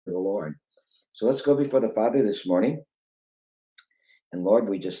the Lord. So let's go before the Father this morning. And Lord,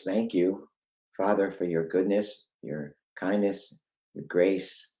 we just thank you, Father, for your goodness, your kindness, your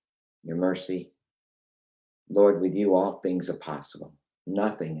grace, your mercy. Lord, with you all things are possible.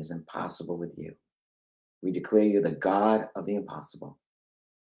 Nothing is impossible with you. We declare you the God of the impossible.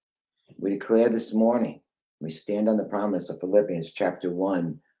 We declare this morning, we stand on the promise of Philippians chapter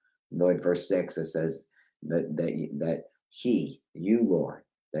 1, Lord, verse 6, it says that you, Lord,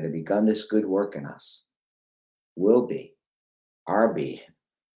 that have begun this good work in us, will be,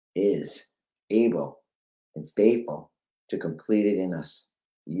 is able and faithful to complete it in us.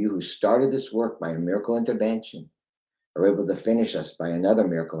 You who started this work by a miracle intervention are able to finish us by another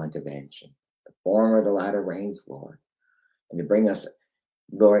miracle intervention. The former, the latter reigns, Lord, and to bring us,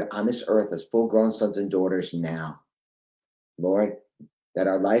 Lord, on this earth as full-grown sons and daughters now. Lord, that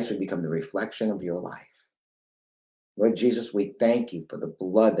our lives would become the reflection of your life. Lord Jesus, we thank you for the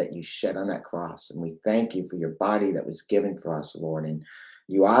blood that you shed on that cross, and we thank you for your body that was given for us, Lord, and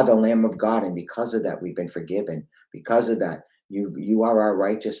you are the Lamb of God, and because of that, we've been forgiven. Because of that, you are our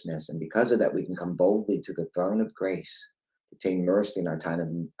righteousness, and because of that, we can come boldly to the throne of grace to obtain mercy in our time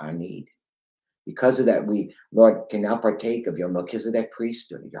of our need. Because of that, we, Lord, can now partake of your Melchizedek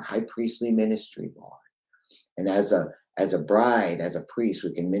priesthood, your high priestly ministry, Lord. And as a bride, as a priest,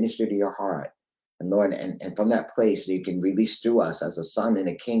 we can minister to your heart. And Lord, and from that place, you can release through us as a son and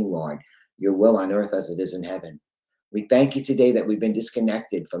a king, Lord, your will on earth as it is in heaven. We thank you today that we've been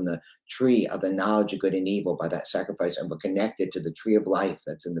disconnected from the tree of the knowledge of good and evil by that sacrifice, and we're connected to the tree of life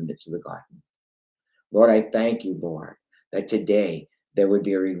that's in the midst of the garden. Lord, I thank you, Lord, that today there would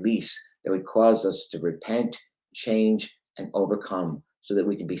be a release that would cause us to repent, change, and overcome so that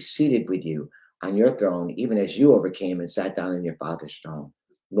we can be seated with you on your throne, even as you overcame and sat down in your Father's throne.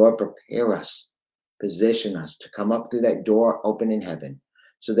 Lord, prepare us, position us to come up through that door open in heaven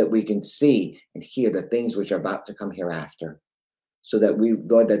so that we can see and hear the things which are about to come hereafter. So that we,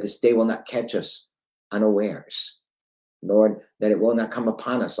 Lord, that this day will not catch us unawares. Lord, that it will not come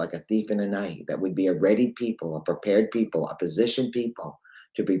upon us like a thief in the night, that we be a ready people, a prepared people, a positioned people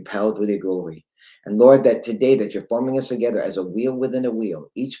to be propelled with your glory. And Lord, that today that you're forming us together as a wheel within a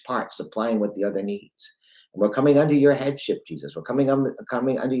wheel, each part supplying what the other needs. And we're coming under your headship, Jesus. We're coming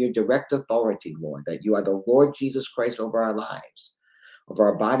under your direct authority, Lord, that you are the Lord Jesus Christ over our lives, over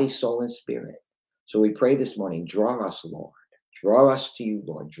our body, soul, and spirit. So we pray this morning, draw us, Lord. Draw us to you,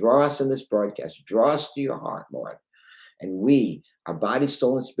 Lord. Draw us in this broadcast. Draw us to your heart, Lord. And we, our body,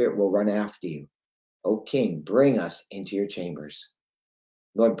 soul, and spirit, will run after you. O King, bring us into your chambers.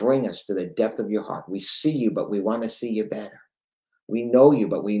 Lord, bring us to the depth of your heart. We see you, but we want to see you better. We know you,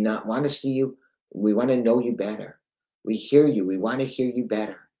 but we not want to see you. We want to know you better. We hear you. We want to hear you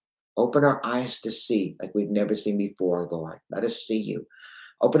better. Open our eyes to see like we've never seen before, Lord. Let us see you.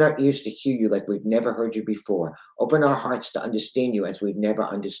 Open our ears to hear you like we've never heard you before. Open our hearts to understand you as we've never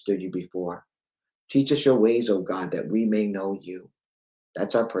understood you before. Teach us your ways, O God, that we may know you.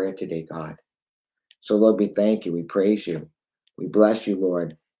 That's our prayer today, God. So, Lord, we thank you. We praise you. We bless you,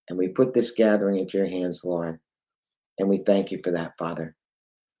 Lord. And we put this gathering into your hands, Lord. And we thank you for that, Father.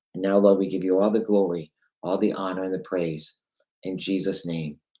 And now, Lord, we give you all the glory, all the honor, and the praise. In Jesus'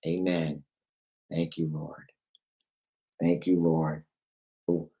 name, amen. Thank you, Lord. Thank you, Lord.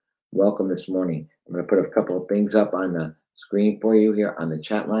 Welcome this morning. I'm going to put a couple of things up on the screen for you here on the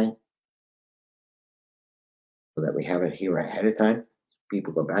chat line so that we have it here ahead of time.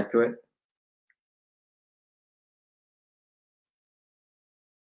 People go back to it.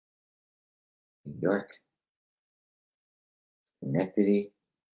 New York. Schenectady.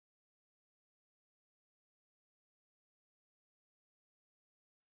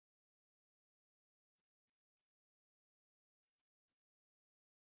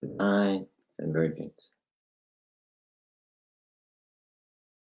 Divine Convergence.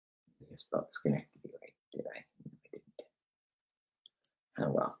 I spelled Schenectady right, did I? I didn't.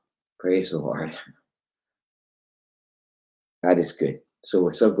 Oh well. Praise the Lord. God is good. So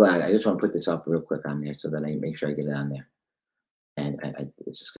we're so glad. I just want to put this up real quick on there so that I make sure I get it on there. And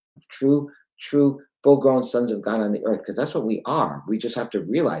it's just true, full-grown sons of God on the earth, because that's what we are. We just have to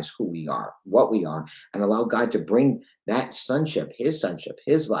realize who we are, what we are, and allow God to bring that sonship, his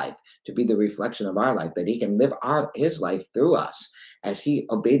life, to be the reflection of our life, that he can live his life through us. As he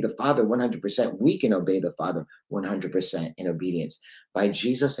obeyed the Father 100%, we can obey the Father 100% in obedience. By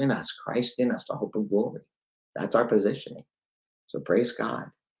Jesus in us, Christ in us, the hope of glory. That's our positioning. So praise God.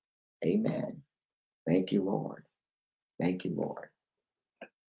 Amen. Thank you, Lord. Thank you, Lord.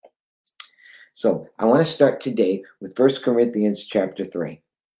 So I want to start today with 1 Corinthians chapter 3.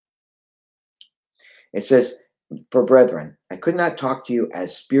 It says, For brethren, I could not talk to you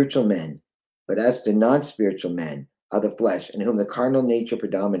as spiritual men, but as to non-spiritual men of the flesh, in whom the carnal nature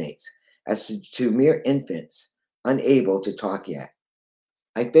predominates, as to mere infants, unable to talk yet.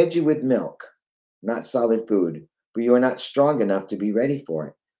 I fed you with milk, not solid food, for you are not strong enough to be ready for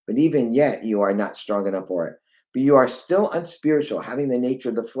it. But even yet you are not strong enough for it. But you are still unspiritual, having the nature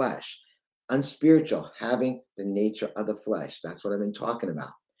of the flesh. Unspiritual, having the nature of the flesh. That's what I've been talking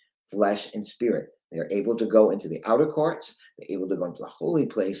about. Flesh and spirit. They're able to go into the outer courts. They're able to go into the holy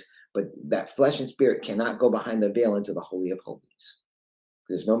place. But that flesh and spirit cannot go behind the veil into the Holy of Holies.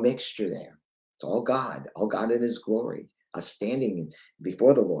 There's no mixture there. It's all God in his glory, us standing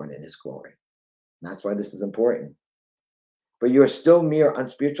before the Lord in his glory. And that's why this is important. But you are still mere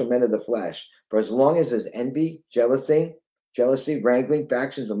unspiritual men of the flesh. For as long as there's envy, jealousy, wrangling,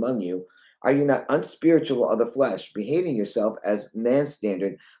 factions among you, are you not unspiritual of the flesh, behaving yourself as man's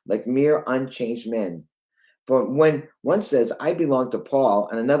standard, like mere unchanged men? For when one says, I belong to Paul,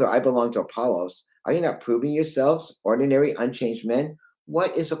 and another, I belong to Apollos, are you not proving yourselves ordinary, unchanged men?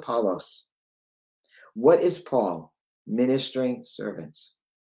 What is Apollos? What is Paul? Ministering servants.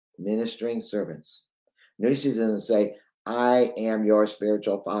 Ministering servants. Notice he doesn't say, I am your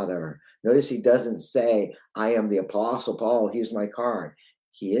spiritual father. Notice he doesn't say, I am the Apostle Paul, here's my card.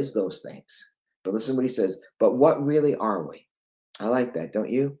 He is those things. But listen to what he says, but what really are we? I like that, don't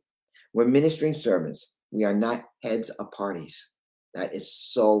you? We're ministering servants. We are not heads of parties. That is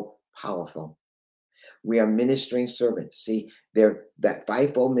so powerful. We are ministering servants. See, that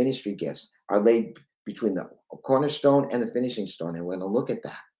fivefold ministry gifts are laid between the cornerstone and the finishing stone. And we're going to look at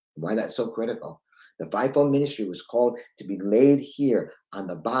that, why that's so critical. The fivefold ministry was called to be laid here on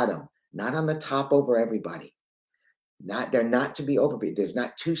the bottom, not on the top over everybody. They're not to be overpaid. There's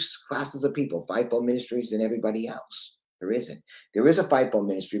not two classes of people, fivefold ministries and everybody else. There isn't. There is a fivefold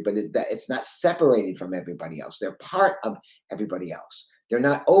ministry, but it's not separated from everybody else. They're part of everybody else. They're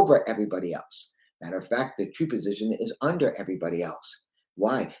not over everybody else. Matter of fact, the true position is under everybody else.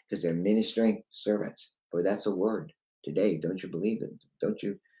 Why? Because they're ministering servants. Boy, that's a word today. Don't you believe it? Don't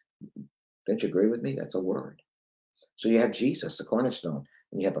you agree with me? That's a word. So you have Jesus, the cornerstone,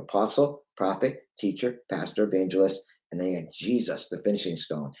 and you have apostle, prophet, teacher, pastor, evangelist, and then you have Jesus, the finishing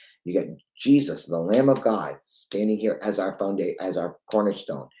stone. You got Jesus, the Lamb of God, standing here as our foundation, as our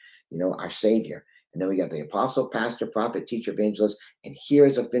cornerstone, our Savior. And then we got the apostle, pastor, prophet, teacher, evangelist, and here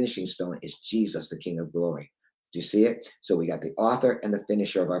is a finishing stone, is Jesus, the King of glory. Do you see it? So we got the author and the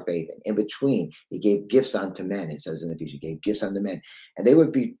finisher of our faith. And in between, he gave gifts unto men. It says in Ephesians, he gave gifts unto men. And they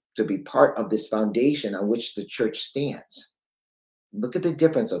would be to be part of this foundation on which the church stands. Look at the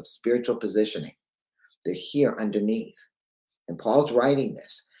difference of spiritual positioning. They're here underneath. And Paul's writing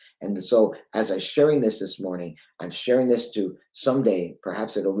this. And so as I'm sharing this morning, I'm sharing this to someday,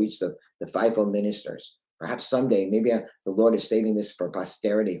 perhaps it'll reach the fivefold ministers. Perhaps someday, maybe the Lord is saving this for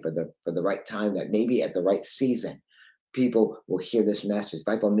posterity, for the right time, that maybe at the right season, people will hear this message.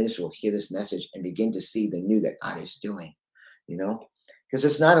 Fivefold ministers will hear this message and begin to see the new that God is doing, because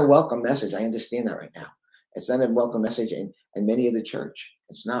it's not a welcome message. I understand that right now. It's not a welcome message in many of the church.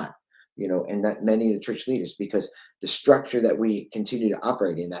 It's not, and not many of the church leaders, because the structure that we continue to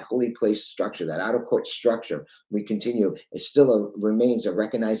operate in, that holy place structure, that outer court structure, we continue, it still remains a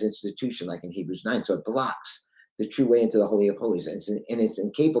recognized institution, like in Hebrews 9. So it blocks the true way into the Holy of Holies. And it's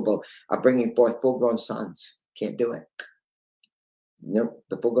incapable of bringing forth full-grown sons. Can't do it. Nope,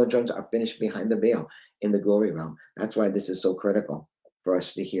 the full-grown sons are finished behind the veil in the glory realm. That's why this is so critical for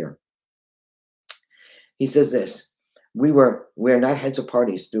us to hear. He says this, we are not heads of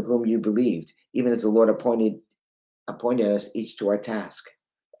parties through whom you believed, even as the Lord appointed us each to our task.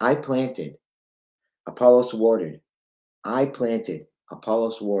 I planted, Apollos watered. I planted,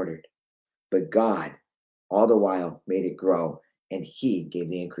 Apollos watered. But God, all the while, made it grow, and he gave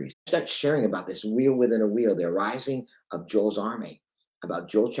the increase. Start sharing about this wheel within a wheel, the rising of Joel's army, about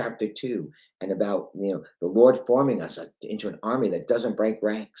Joel chapter 2, and about the Lord forming us into an army that doesn't break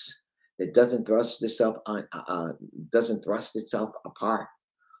ranks, that doesn't thrust itself apart.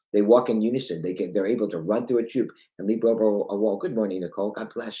 They walk in unison. They're able to run through a troop and leap over a wall. Good morning, Nicole.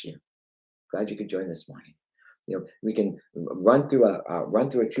 God bless you. Glad you could join this morning. We can run through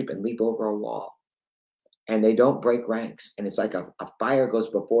a troop and leap over a wall, and they don't break ranks. And it's like a fire goes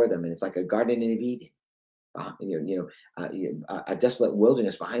before them, and it's like a garden of Eden. A desolate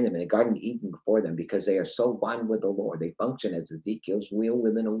wilderness behind them, and a garden of Eden before them, because they are so one with the Lord. They function as Ezekiel's wheel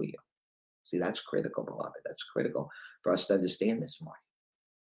within a wheel. See, that's critical, beloved. That's critical for us to understand this morning.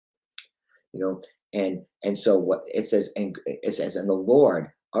 And so what it says, and the Lord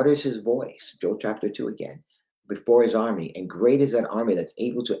utters his voice, Joel chapter 2 again, before his army, and great is that army that's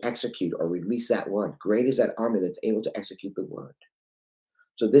able to execute or release that word. Great is that army that's able to execute the word.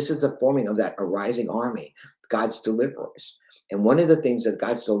 So this is the forming of that arising army, God's deliverers. And one of the things that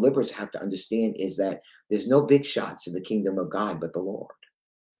God's deliverers have to understand is that there's no big shots in the kingdom of God but the Lord.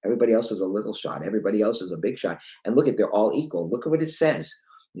 Everybody else is a little shot. Everybody else is a big shot. And look at, they're all equal. Look at what it says.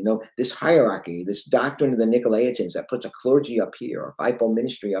 This hierarchy, this doctrine of the Nicolaitans that puts a clergy up here, a fivefold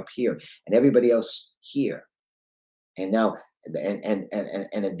ministry up here, and everybody else here. And now,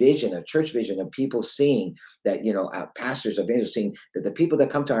 and a vision, a church vision of people seeing that, pastors, evangelists seeing that the people that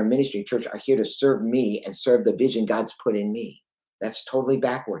come to our ministry church are here to serve me and serve the vision God's put in me. That's totally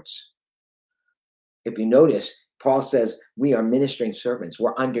backwards. If you notice, Paul says we are ministering servants.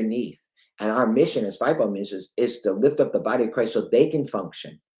 We're underneath. And our mission as fivefold ministers is to lift up the body of Christ so they can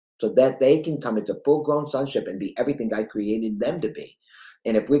function, so that they can come into full-grown sonship and be everything God created them to be.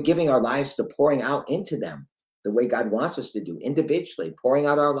 And if we're giving our lives to pouring out into them the way God wants us to do, individually, pouring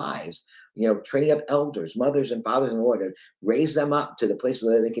out our lives, training up elders, mothers, and fathers in the Lord, and raise them up to the place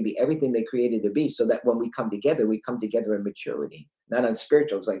where they can be everything they created to be, so that when we come together in maturity, not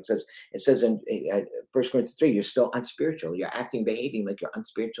unspiritual. It's like it says in 1 Corinthians 3, you're still unspiritual. You're acting, behaving like you're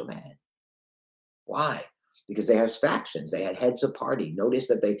unspiritual man. Why? Because they have factions. They had heads of party. Notice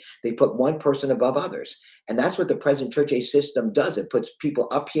that they put one person above others. And that's what the present church age system does. It puts people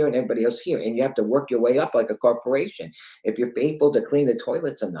up here and everybody else here. And you have to work your way up like a corporation. If you're faithful to clean the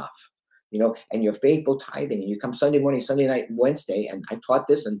toilets enough, and you're faithful tithing, and you come Sunday morning, Sunday night, Wednesday, and I taught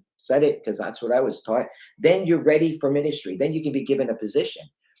this and said it because that's what I was taught, then you're ready for ministry. Then you can be given a position.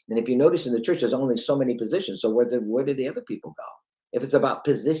 And if you notice in the church, there's only so many positions. So where do the other people go? If it's about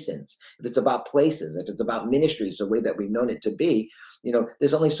positions, if it's about places, if it's about ministries, the way that we've known it to be,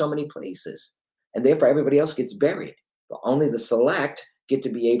 there's only so many places. And therefore, everybody else gets buried. But only the select get to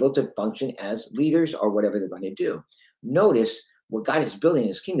be able to function as leaders or whatever they're going to do. Notice what God is building in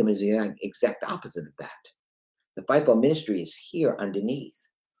his kingdom is the exact opposite of that. The fivefold ministry is here underneath.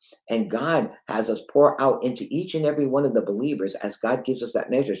 And God has us pour out into each and every one of the believers as God gives us that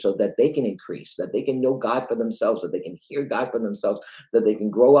measure, so that they can increase, that they can know God for themselves, that they can hear God for themselves, that they can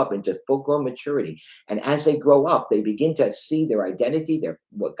grow up into full-grown maturity. And as they grow up, they begin to see their identity,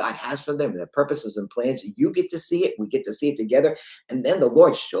 what God has for them, their purposes and plans. You get to see it. We get to see it together. And then the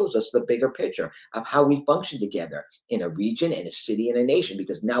Lord shows us the bigger picture of how we function together in a region, in a city, and a nation,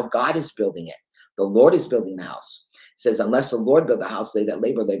 because now God is building it. The Lord is building the house. It says, unless the Lord build the house, they that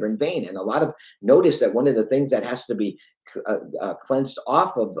labor in vain. And notice that one of the things that has to be cleansed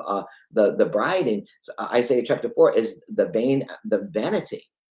off of the bride in Isaiah chapter 4 is the vanity,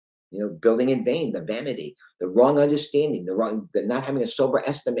 building in vain, the vanity, the wrong understanding, the not having a sober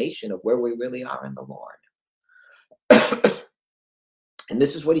estimation of where we really are in the Lord. And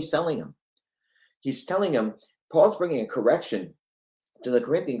this is what he's telling them. He's telling them, Paul's bringing a correction to the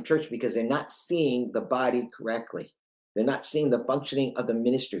Corinthian church because they're not seeing the body correctly. They're not seeing the functioning of the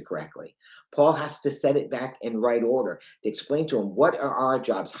ministry correctly. Paul has to set it back in right order to explain to them, what are our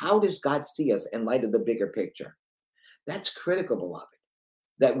jobs? How does God see us in light of the bigger picture? That's critical, beloved,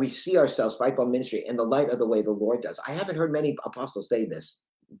 that we see ourselves, fivefold ministry, in the light of the way the Lord does. I haven't heard many apostles say this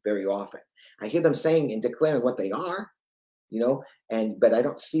very often. I hear them saying and declaring what they are, but I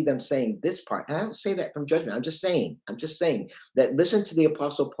don't see them saying this part. And I don't say that from judgment. I'm just saying that listen to the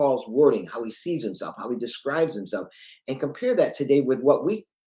Apostle Paul's wording, how he sees himself, how he describes himself, and compare that today with what we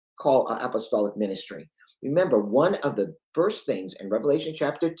call apostolic ministry. Remember, one of the first things in Revelation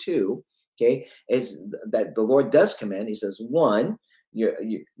chapter 2, okay, is that the Lord does command. He says, one, your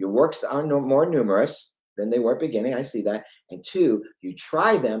works are no more numerous than they were at the beginning. I see that. And two, you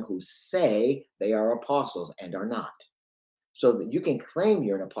try them who say they are apostles and are not. So that you can claim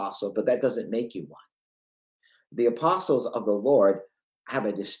you're an apostle, but that doesn't make you one. The apostles of the Lord have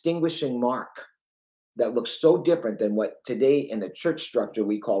a distinguishing mark that looks so different than what today in the church structure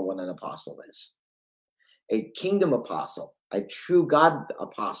we call what an apostle is. A kingdom apostle, a true God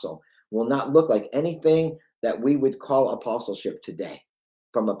apostle, will not look like anything that we would call apostleship today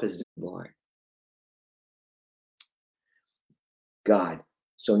from a position of Lord. God.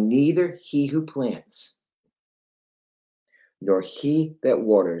 So neither he who plants nor he that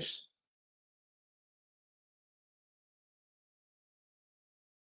waters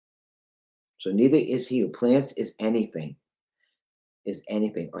so neither is he who plants is anything,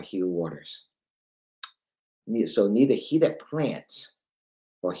 or he who waters. So neither he that plants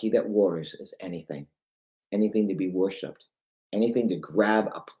or he that waters is anything to be worshipped, anything to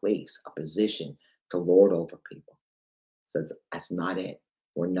grab a place, a position to lord over people. So that's not it.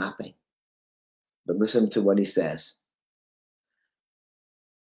 We're nothing. But listen to what he says.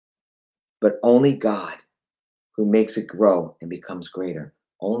 But only God who makes it grow and becomes greater.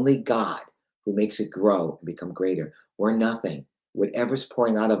 Only God who makes it grow and become greater. We're nothing. Whatever's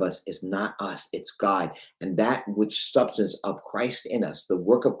pouring out of us is not us, it's God. And that which substance of Christ in us, the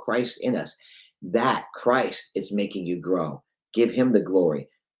work of Christ in us, that Christ is making you grow. Give him the glory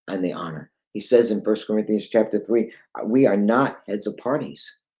and the honor. He says in 1 Corinthians chapter 3, we are not heads of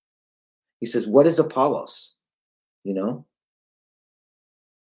parties. He says, what is Apollos? You know,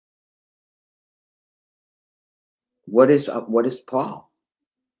 what is Paul?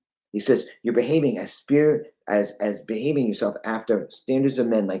 He says, you're behaving as behaving yourself after standards of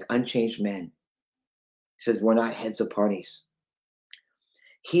men, like unchanged men. He says, we're not heads of parties.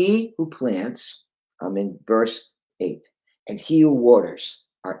 He who plants, I'm in verse 8, and he who waters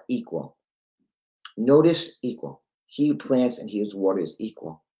are equal. Notice equal. He who plants and he who waters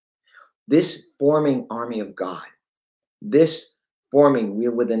equal. This forming army of God, this forming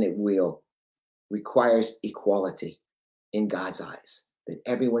wheel within a wheel, requires equality in God's eyes, that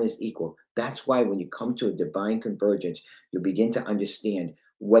everyone is equal. That's why when you come to a divine convergence, you begin to understand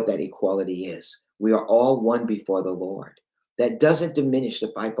what that equality is. We are all one before the Lord. That doesn't diminish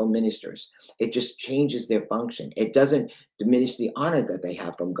the fivefold ministers. It just changes their function. It doesn't diminish the honor that they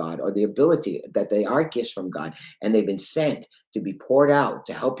have from God or the ability that they are gifts from God, and they've been sent to be poured out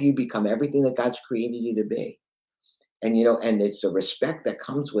to help you become everything that God's created you to be. And, you know, and it's the respect that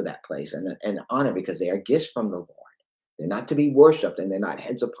comes with that place and honor, because they are gifts from the Lord. They're not to be worshipped, and they're not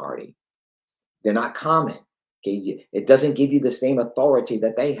heads of party. They're not common. Okay, it doesn't give you the same authority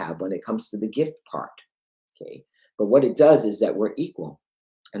that they have when it comes to the gift part. Okay, but what it does is that we're equal,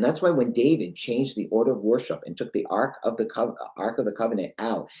 and that's why when David changed the order of worship and took the Ark of the Covenant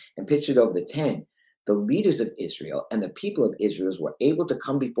out and pitched it over the tent, the leaders of Israel and the people of Israel were able to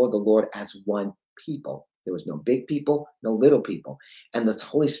come before the Lord as one people. There was no big people, no little people, and the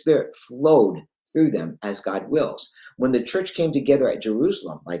Holy Spirit flowed through them as God wills. When the church came together at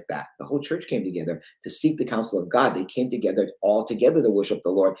Jerusalem like that, the whole church came together to seek the counsel of God. They came together all together to worship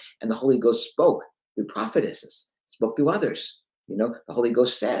the Lord, and the Holy Ghost spoke through prophetesses, spoke through others. You know, the Holy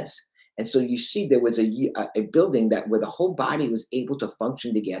Ghost says. And so you see there was a building that where the whole body was able to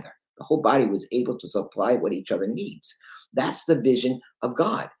function together. The whole body was able to supply what each other needs. That's the vision of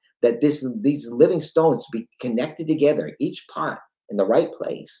God, that these living stones be connected together, each part in the right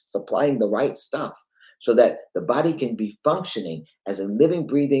place, supplying the right stuff, so that the body can be functioning as a living,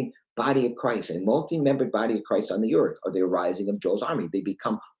 breathing body of Christ, a multi-membered body of Christ on the earth, or the arising of Joel's army. They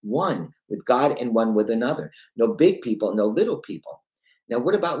become one with God and one with another. No big people, no little people. Now,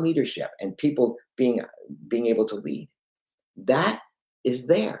 what about leadership and people being able to lead? That is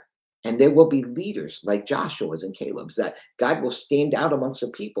there. And there will be leaders like Joshua's and Caleb's, that God will stand out amongst the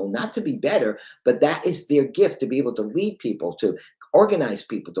people, not to be better, but that is their gift, to be able to lead people, to organize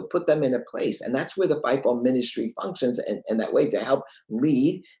people, to put them in a place. And that's where the fivefold ministry functions in that way, to help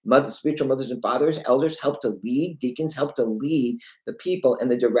lead. Spiritual mothers and fathers, elders help to lead, deacons help to lead the people in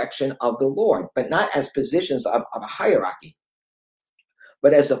the direction of the Lord, but not as positions of a hierarchy,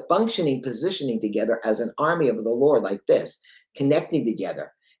 but as a functioning, positioning together as an army of the Lord, like this, connecting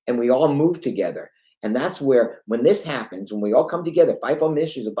together. And we all move together. And that's where, when this happens, when we all come together, fivefold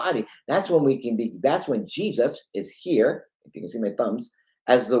ministries of body, that's when Jesus is here, if you can see my thumbs,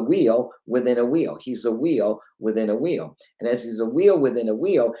 as the wheel within a wheel. He's a wheel within a wheel. And as he's a wheel within a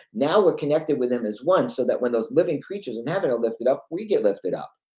wheel, now we're connected with him as one, so that when those living creatures in heaven are lifted up, we get lifted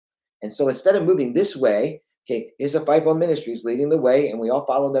up. And so instead of moving this way, okay, here's the fivefold ministries leading the way, and we all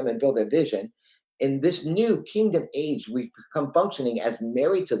follow them and build their vision. In this new kingdom age, we become functioning as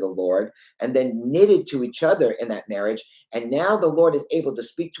married to the Lord, and then knitted to each other in that marriage. And now the Lord is able to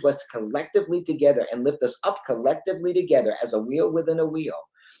speak to us collectively together and lift us up collectively together as a wheel within a wheel,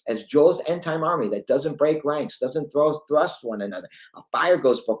 as Joel's end time army that doesn't break ranks, doesn't thrust one another. A fire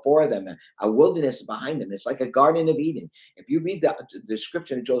goes before them, a wilderness behind them. It's like a Garden of Eden. If you read the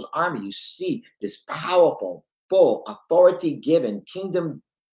description of Joel's army, you see this powerful, full, authority-given,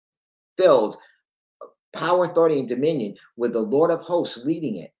 kingdom-filled power, authority, and dominion, with the Lord of hosts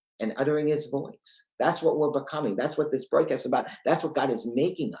leading it and uttering his voice. That's what we're becoming. That's what this broadcast is about. That's what God is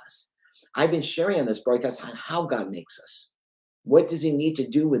making us. I've been sharing on this broadcast on how God makes us. What does he need to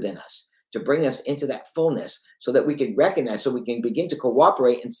do within us to bring us into that fullness, so that we can recognize, so we can begin to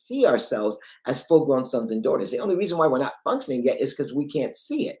cooperate and see ourselves as full-grown sons and daughters. The only reason why we're not functioning yet is because we can't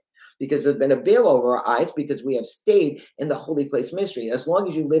see it. because there's been a veil over our eyes because we have stayed in the holy place ministry. As long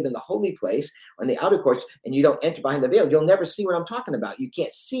as you live in the holy place on the outer courts and you don't enter behind the veil, you'll never see what I'm talking about. You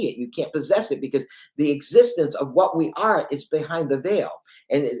can't see it. You can't possess it because the existence of what we are is behind the veil.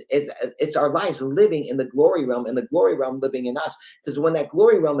 And it's our lives living in the glory realm and the glory realm living in us. Because when that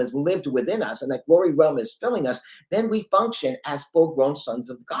glory realm is lived within us and that glory realm is filling us, then we function as full-grown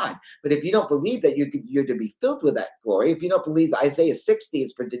sons of God. But if you don't believe that you're to be filled with that glory, if you don't believe that Isaiah 60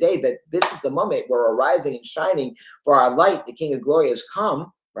 is for today, that this is the moment where we're rising and shining for our light, the King of glory has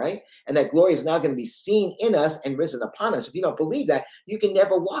come, right? And that glory is now going to be seen in us and risen upon us. If you don't believe that, you can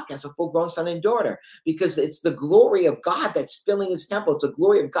never walk as a full-grown son and daughter, because it's the glory of God that's filling his temple. It's the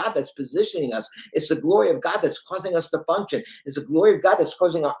glory of God that's positioning us. It's the glory of God that's causing us to function. It's the glory of God that's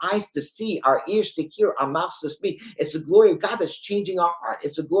causing our eyes to see, our ears to hear, our mouths to speak. It's the glory of God that's changing our heart.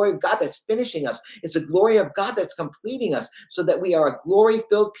 It's the glory of God that's finishing us. It's the glory of God that's completing us so that we are a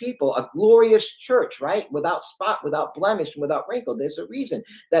glory-filled people, a glorious church, right? Without spot, without blemish, without wrinkle. There's a reason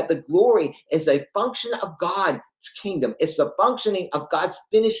that the glory is a function of God's kingdom. It's the functioning of God's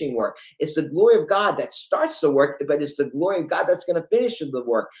finishing work. It's the glory of God that starts the work, but it's the glory of God that's going to finish the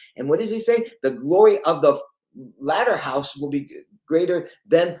work. And what does he say? The glory of the latter house will be greater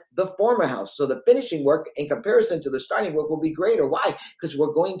than the former house. So the finishing work in comparison to the starting work will be greater. Why? Because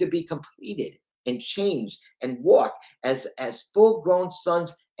we're going to be completed and changed and walk as full-grown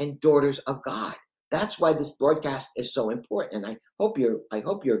sons and daughters of God. That's why this broadcast is so important. And I hope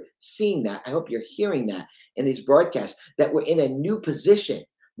you're seeing that. I hope you're hearing that in these broadcasts, that we're in a new position.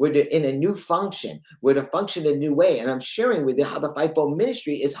 We're in a new function. We're to function in a new way. And I'm sharing with you how the fivefold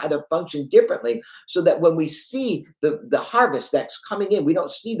ministry is how to function differently, so that when we see the harvest that's coming in, we don't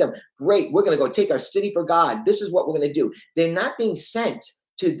see them, great, we're going to go take our city for God. This is what we're going to do. They're not being sent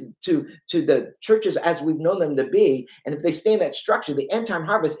to the churches as we've known them to be. And if they stay in that structure, the end time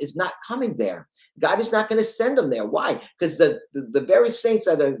harvest is not coming there. God is not going to send them there. Why? Because the very saints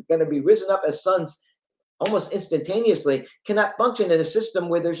that are going to be risen up as sons almost instantaneously cannot function in a system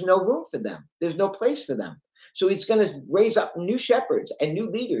where there's no room for them. There's no place for them. So he's going to raise up new shepherds and new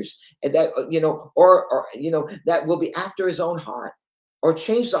leaders, and that, or that will be after his own heart, or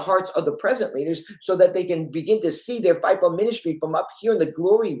change the hearts of the present leaders so that they can begin to see their fivefold ministry from up here in the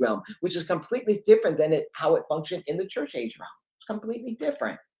glory realm, which is completely different than how it functioned in the church age realm. It's completely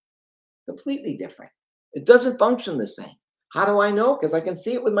different. Completely different. It doesn't function the same. How do I know? Because I can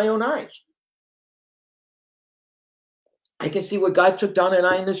see it with my own eyes. I can see what God took Donna and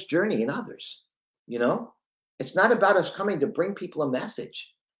I in this journey and others. It's not about us coming to bring people a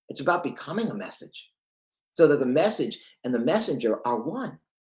message. It's about becoming a message, so that the message and the messenger are one.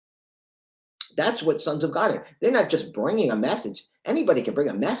 That's what sons of God are. They're not just bringing a message. Anybody can bring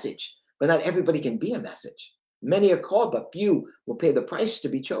a message, but not everybody can be a message. Many are called, but few will pay the price to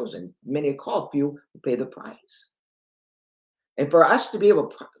be chosen. Many are called, few will pay the price. And for us to be able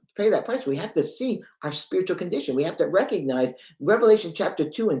to pay that price, we have to see our spiritual condition. We have to recognize Revelation chapter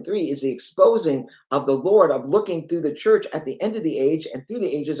 2 and 3 is the exposing of the Lord, of looking through the church at the end of the age and through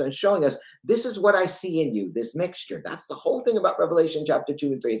the ages and showing us, this is what I see in you, this mixture. That's the whole thing about Revelation chapter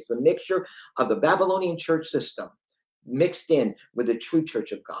 2 and 3. It's the mixture of the Babylonian church system mixed in with the true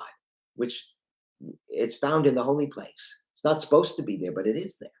church of God, which it's found in the holy place. It's not supposed to be there, but it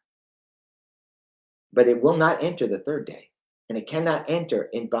is there. But it will not enter the third day. And it cannot enter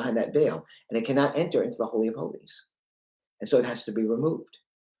in behind that veil. And it cannot enter into the Holy of Holies. And so it has to be removed.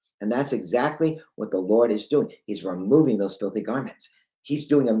 And that's exactly what the Lord is doing. He's removing those filthy garments. He's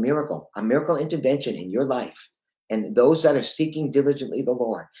doing a miracle intervention in your life. And those that are seeking diligently the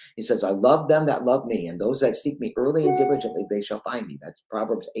Lord. He says, I love them that love me. And those that seek me early and diligently, they shall find me. That's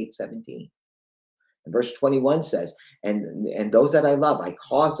Proverbs 8:17. And verse 21 says, and those that I love, I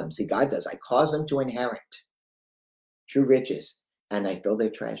cause them. See, God does. I cause them to inherit true riches, and I fill their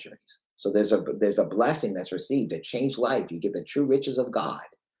treasuries. So there's a blessing that's received, a changed life. You get the true riches of God,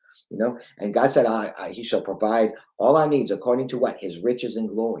 And God said, He shall provide all our needs according to what? His riches and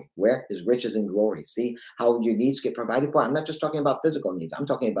glory. Where? His riches and glory. See how your needs get provided for? I'm not just talking about physical needs. I'm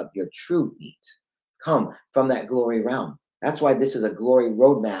talking about your true needs. Come from that glory realm. That's why this is a glory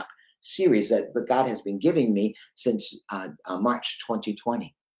roadmap series that God has been giving me since March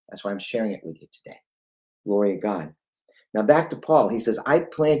 2020. That's why I'm sharing it with you today. Glory to God. Now back to Paul. He says, I'm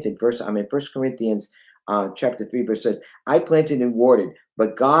in 1 Corinthians chapter 3, verse 6. I planted and watered,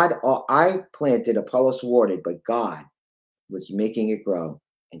 but God, I planted, Apollos watered, but God was making it grow,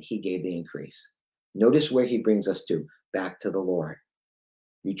 and he gave the increase. Notice where he brings us to, back to the Lord.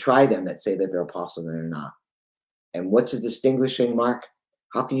 You try them that say that they're apostles and they're not. And what's the distinguishing mark?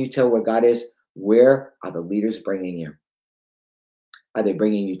 How can you tell where God is? Where are the leaders bringing you? Are they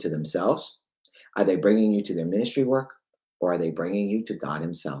bringing you to themselves? Are they bringing you to their ministry work? Or are they bringing you to God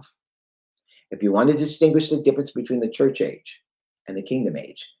himself? If you want to distinguish the difference between the church age and the kingdom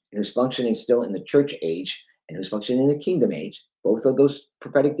age, and who's functioning still in the church age and who's functioning in the kingdom age, both of those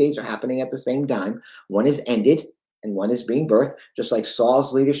prophetic days are happening at the same time. One is ended and one is being birthed, just like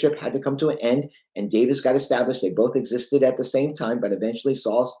Saul's leadership had to come to an end and David's got established. They both existed at the same time, but eventually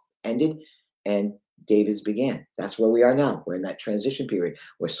Saul's ended and David's began. That's where we are now. We're in that transition period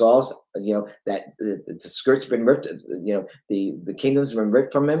where Saul's, that the skirt's been ripped, the kingdom's been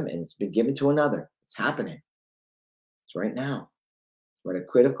ripped from him and it's been given to another. It's happening. It's right now. We're at a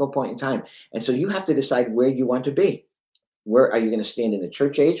critical point in time. And so you have to decide where you want to be. Where are you going to stand in the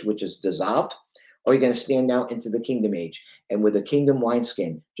church age, which is dissolved, or are you going to stand now into the kingdom age and with a kingdom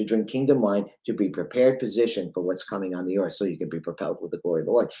wineskin to drink kingdom wine, to be prepared position for what's coming on the earth so you can be propelled with the glory of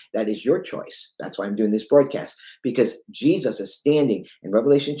the Lord? That is your choice. That's why I'm doing this broadcast, because Jesus is standing in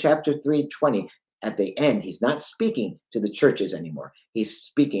Revelation chapter 3:20 at the end. He's not speaking to the churches anymore. He's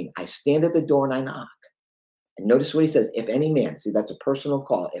speaking, I stand at the door and I knock. And notice what he says, if any man, see, that's a personal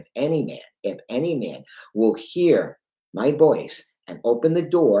call. If any man will hear my voice and open the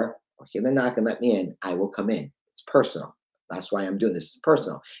door or hear the knock and let me in, I will come in. It's personal. That's why I'm doing this. It's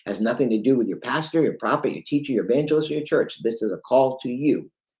personal. It has nothing to do with your pastor, your prophet, your teacher, your evangelist, or your church. This is a call to you.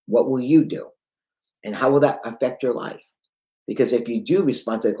 What will you do? And how will that affect your life? Because if you do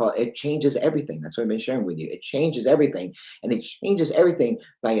respond to the call, it changes everything. That's what I've been sharing with you. It changes everything. And it changes everything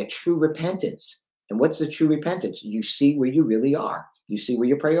by a true repentance. And what's the true repentance? You see where you really are. You see where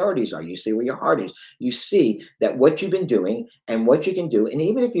your priorities are. You see where your heart is. You see that what you've been doing and what you can do, and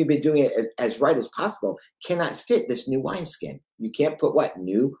even if you've been doing it as right as possible, cannot fit this new wineskin. You can't put what?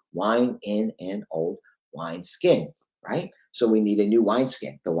 New wine in an old wineskin, right? So we need a new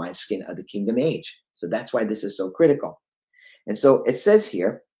wineskin, the wineskin of the kingdom age. So that's why this is so critical. And so it says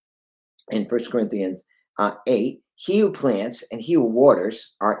here in 1 Corinthians 8, he who plants and he who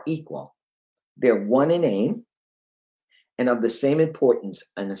waters are equal. They're one in aim and of the same importance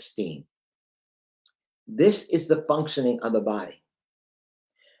and esteem. This is the functioning of the body.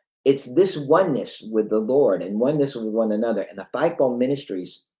 It's this oneness with the Lord and oneness with one another, and the fivefold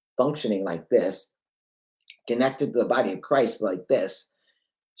ministries functioning like this, connected to the body of Christ like this,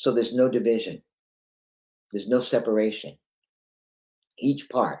 so there's no division. There's no separation. Each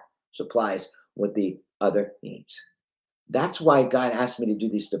part supplies what the other needs. That's why God asked me to do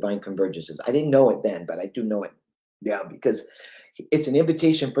these divine convergences. I didn't know it then, but I do know it now, because it's an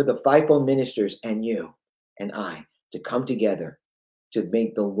invitation for the fivefold ministers and you and I to come together to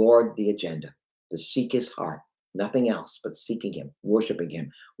make the Lord the agenda, to seek his heart, nothing else but seeking him, worshiping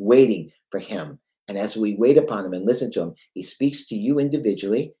him, waiting for him. And as we wait upon him and listen to him, he speaks to you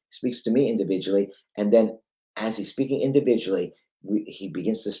individually, speaks to me individually, and then as he's speaking individually, he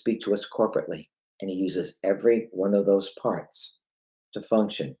begins to speak to us corporately, and he uses every one of those parts to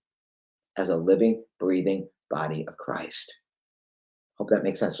function as a living, breathing body of Christ. Hope that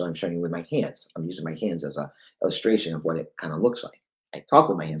makes sense. So I'm showing you with my hands. I'm using my hands as an illustration of what it kind of looks like. I talk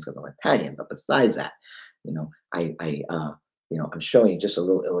with my hands because I'm Italian, but besides that, I'm showing you just a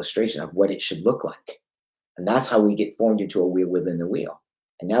little illustration of what it should look like. And that's how we get formed into a wheel within a wheel.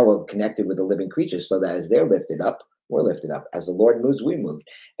 And now we're connected with the living creatures so that as they're lifted up, we're lifted up. As the Lord moves, we move.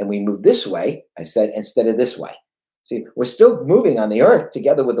 And we move this way, I said, instead of this way. See, we're still moving on the earth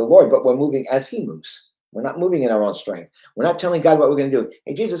together with the Lord, but we're moving as he moves. We're not moving in our own strength. We're not telling God what we're going to do.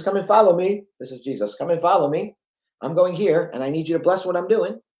 Hey, Jesus, come and follow me. This is Jesus. Come and follow me. I'm going here, and I need you to bless what I'm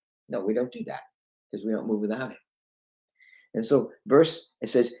doing. No, we don't do that because we don't move without it. And so it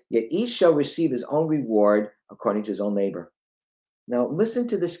says, yet each shall receive his own reward according to his own labor. Now, listen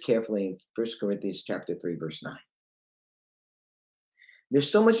to this carefully in 1 Corinthians chapter 3, verse 9.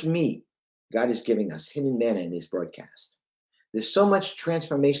 There's so much meat God is giving us, hidden manna in these broadcasts. There's so much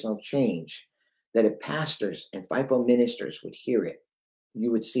transformational change that if pastors and fivefold ministers would hear it,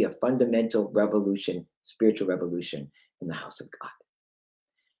 you would see a fundamental revolution, spiritual revolution in the house of God.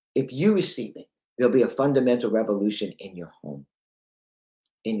 If you receive it, there'll be a fundamental revolution in your home,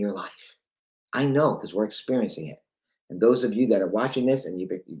 in your life. I know because we're experiencing it. And those of you that are watching this and you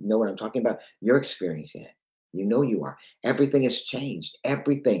know what I'm talking about, you're experiencing it. You know you are. Everything has changed.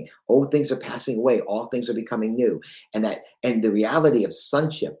 Everything. Old things are passing away. All things are becoming new. And the reality of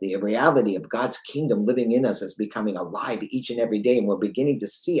sonship, the reality of God's kingdom living in us is becoming alive each and every day. And we're beginning to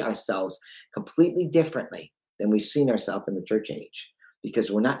see ourselves completely differently than we've seen ourselves in the church age. Because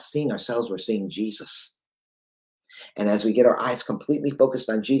we're not seeing ourselves, we're seeing Jesus. And as we get our eyes completely focused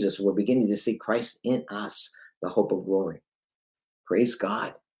on Jesus, we're beginning to see Christ in us, the hope of glory. Praise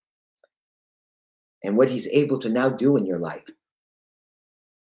God. And what he's able to now do in your life.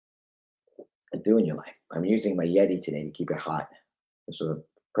 went through in your life. I'm using my Yeti today to keep it hot. This was a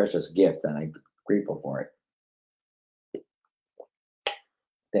precious gift, and I'm grateful for it.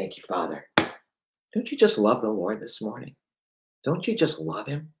 Thank you, Father. Don't you just love the Lord this morning? Don't you just love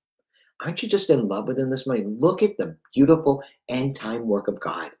him? Aren't you just in love with him this morning? Look at the beautiful end time work of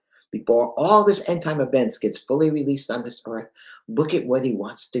God. Before all this end time events gets fully released on this earth, look at what he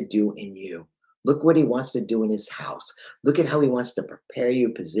wants to do in you. Look what he wants to do in his house. Look at how he wants to prepare you,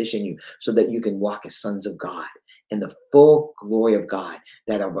 position you so that you can walk as sons of God in the full glory of God,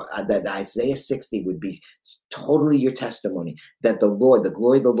 that Isaiah 60 would be totally your testimony, that the Lord, the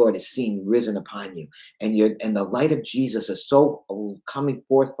glory of the Lord is seen risen upon you, and the light of Jesus is so coming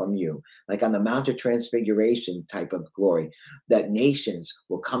forth from you, like on the Mount of Transfiguration type of glory, that nations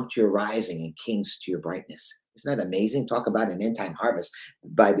will come to your rising and kings to your brightness. Isn't that amazing? Talk about an end time harvest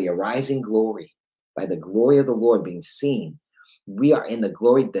by the arising glory, by the glory of the Lord being seen. We are in the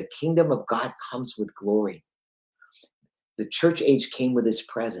glory. The kingdom of God comes with glory. The church age came with his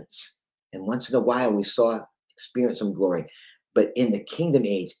presence. And once in a while we experience some glory. But in the kingdom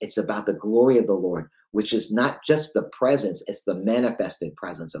age, it's about the glory of the Lord, which is not just the presence, it's the manifested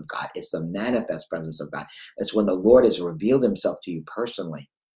presence of God. It's the manifest presence of God. It's when the Lord has revealed himself to you personally,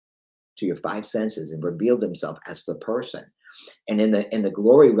 to your five senses, and revealed himself as the person. And in the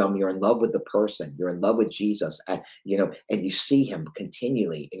glory realm, you're in love with the person. You're in love with Jesus, and you see him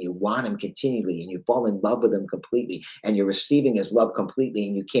continually, and you want him continually, and you fall in love with him completely, and you're receiving his love completely,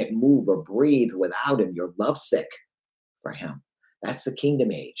 and you can't move or breathe without him. You're lovesick for him. That's the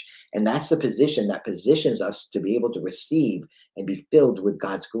kingdom age, and that's the position that positions us to be able to receive and be filled with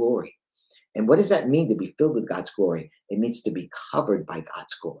God's glory. And what does that mean, to be filled with God's glory? It means to be covered by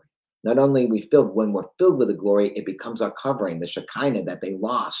God's glory. Not only when we're filled with the glory, it becomes our covering. The Shekinah that they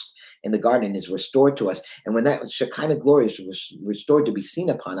lost in the garden is restored to us. And when that Shekinah glory is restored to be seen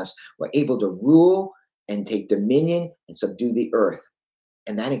upon us, we're able to rule and take dominion and subdue the earth.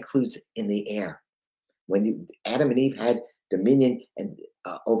 And that includes in the air. When Adam and Eve had dominion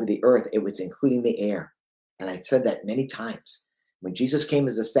over the earth, it was including the air. And I said that many times. When Jesus came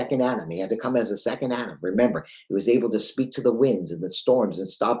as a second Adam, he had to come as a second Adam. Remember, he was able to speak to the winds and the storms and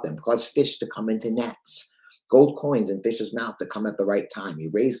stop them, cause fish to come into nets, gold coins in fish's mouth to come at the right time. He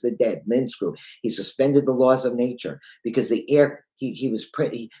raised the dead, limbs grew. He suspended the laws of nature because the air,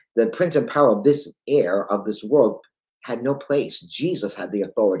 the prince and power of this air, of this world, had no place. Jesus had the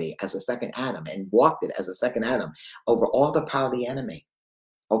authority as a second Adam and walked it as a second Adam over all the power of the enemy.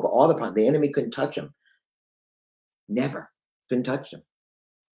 Over all the power. The enemy couldn't touch him. Never. Couldn't touch them.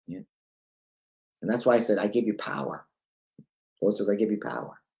 Yeah. And that's why I said, I give you power. The Lord says, I give you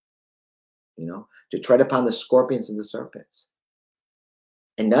power, to tread upon the scorpions and the serpents.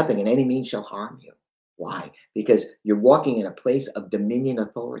 And nothing in any means shall harm you. Why? Because you're walking in a place of dominion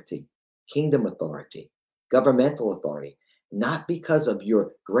authority, kingdom authority, governmental authority, not because of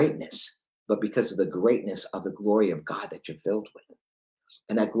your greatness, but because of the greatness of the glory of God that you're filled with.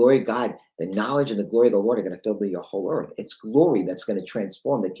 And that glory of God, the knowledge and the glory of the Lord are going to fill your whole earth. It's glory that's going to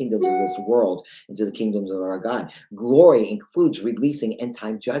transform the kingdoms of this world into the kingdoms of our God. Glory includes releasing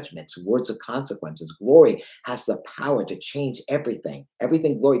end-time judgments, words of consequences. Glory has the power to change everything.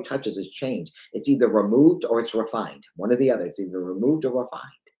 Everything glory touches is changed. It's either removed or it's refined. One or the other. It's either removed or refined.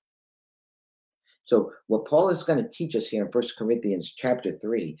 So what Paul is going to teach us here in 1 Corinthians chapter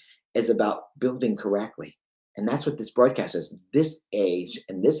 3 is about building correctly. And that's what this broadcast is. This age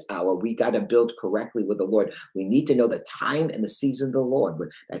and this hour, we got to build correctly with the Lord. We need to know the time and the season of the Lord. With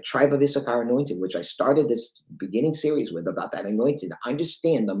that tribe of Issachar anointing, which I started this beginning series with, about that anointing, to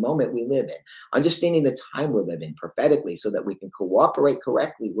understand the moment we live in, understanding the time we live in prophetically, so that we can cooperate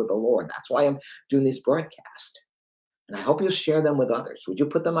correctly with the Lord. That's why I'm doing this broadcast. And I hope you'll share them with others. Would you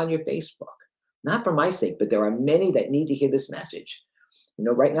put them on your Facebook? Not for my sake, but there are many that need to hear this message.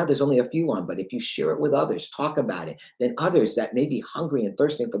 Right now there's only a few on, but if you share it with others, talk about it, then others that may be hungry and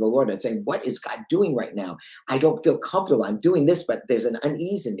thirsting for the Lord and saying, what is God doing right now? I don't feel comfortable. I'm doing this, but there's an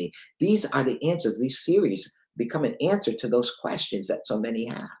unease in me. These are the answers. These series become an answer to those questions that so many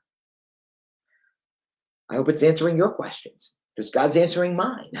have. I hope it's answering your questions, because God's answering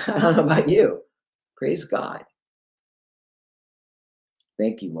mine. I don't know about you. Praise God.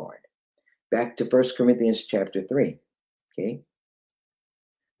 Thank you, Lord. Back to 1 Corinthians chapter 3. Okay.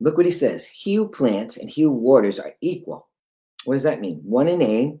 Look what he says. He who plants and he who waters are equal. What does that mean? One in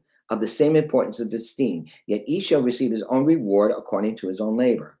aim, of the same importance of esteem, yet each shall receive his own reward according to his own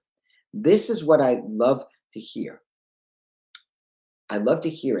labor. This is what I love to hear. I love to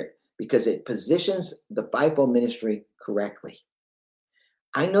hear it because it positions the fivefold ministry correctly.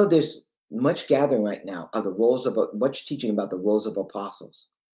 I know there's much gathering right now of the roles of, much teaching about the roles of apostles.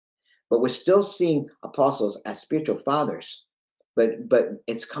 but we're still seeing apostles as spiritual fathers. But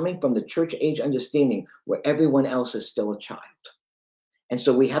it's coming from the church age understanding where everyone else is still a child. And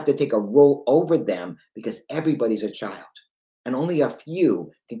so we have to take a role over them because everybody's a child. And only a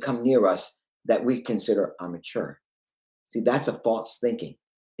few can come near us that we consider are mature. See, that's a false thinking.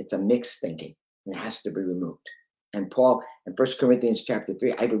 It's a mixed thinking, and it has to be removed. And Paul in 1 Corinthians chapter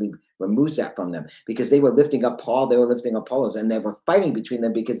 3, I believe, removes that from them because they were lifting up Paul, they were lifting up Apollos, and they were fighting between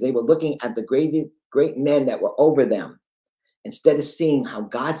them because they were looking at the great men that were over them instead of seeing how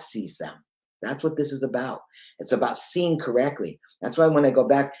God sees them. That's what this is about. It's about seeing correctly. That's why when I go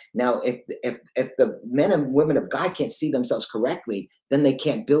back now, if the men and women of God can't see themselves correctly, then they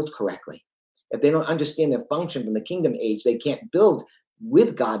can't build correctly. If they don't understand their function from the kingdom age, they can't build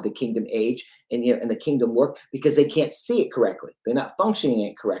with God the kingdom age and the kingdom work because they can't see it correctly. They're not functioning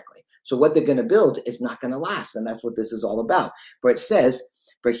it correctly. So what they're going to build is not going to last, and that's what this is all about. For it says,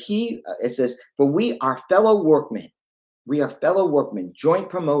 for we are fellow workmen. We are fellow workmen, joint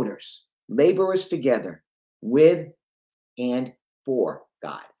promoters, laborers together with and for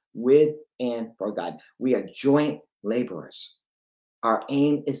God. With and for God. We are joint laborers. Our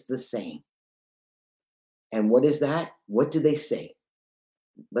aim is the same. And what is that? What do they say?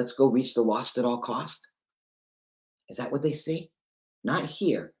 Let's go reach the lost at all cost. Is that what they say? Not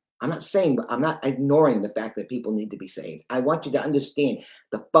here. I'm not ignoring the fact that people need to be saved. I want you to understand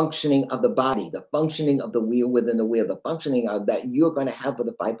the functioning of the body, the functioning of the wheel within the wheel, the functioning of that you're going to have with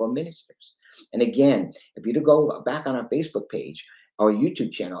the fivefold ministers. And again, if you to go back on our Facebook page or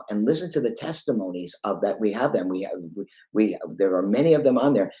YouTube channel and listen to the testimonies of that, we have them. There are many of them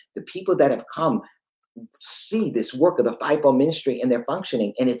on there. The people that have come see this work of the fivefold ministry and their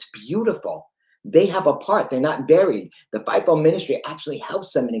functioning, and it's beautiful. They have a part. They're not buried. The fivefold ministry actually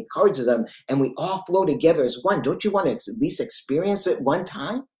helps them and encourages them, and we all flow together as one. Don't you want to at least experience it one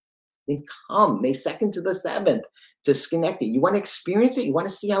time? Then come May 2nd to the 7th to Schenectady. You want to experience it? You want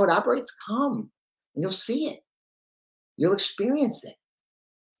to see how it operates? Come, and you'll see it. You'll experience it.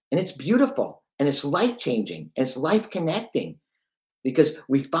 And it's beautiful, and it's life-changing, and it's life-connecting because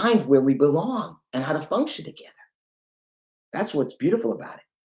we find where we belong and how to function together. That's what's beautiful about it.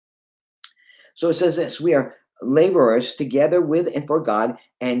 So it says this, we are laborers together with and for God,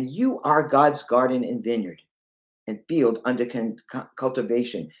 and you are God's garden and vineyard and field under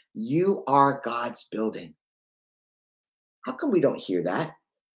cultivation. You are God's building. How come we don't hear that?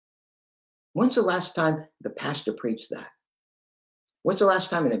 When's the last time the pastor preached that? When's the last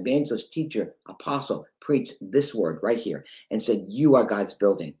time an evangelist, teacher, apostle preached this word right here and said, you are God's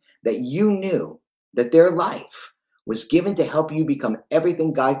building, that you knew that their life was given to help you become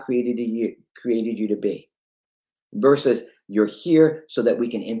everything God created you to be, versus you're here so that we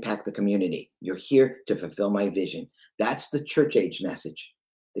can impact the community. You're here to fulfill my vision. That's the church age message.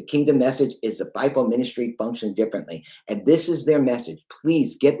 The kingdom message is the fivefold ministry function differently. And this is their message.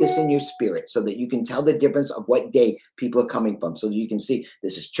 Please get this in your spirit so that you can tell the difference of what day people are coming from. So that you can see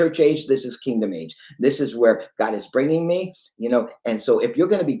this is church age, this is kingdom age. This is where God is bringing me, And so if you're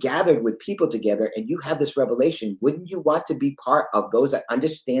going to be gathered with people together and you have this revelation, wouldn't you want to be part of those that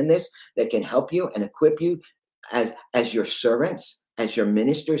understand this, that can help you and equip you as your servants, as your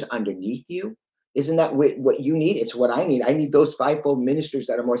ministers underneath you? Isn't that what you need? It's what I need. I need those fivefold ministers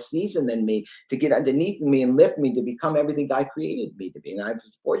that are more seasoned than me to get underneath me and lift me to become everything God created me to be. And I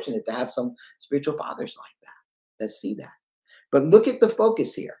was fortunate to have some spiritual fathers like that see that. But look at the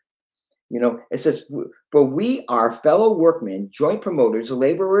focus here. It says, for we are fellow workmen, joint promoters,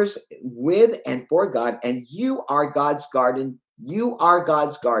 laborers with and for God, and you are God's garden. You are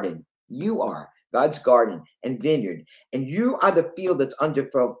God's garden. You are God's garden and vineyard. And you are the field that's under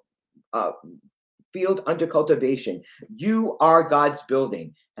cultivation. You are God's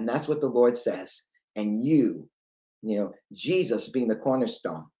building. And that's what the Lord says. And Jesus being the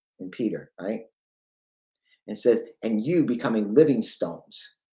cornerstone in Peter, right? And says, and you becoming living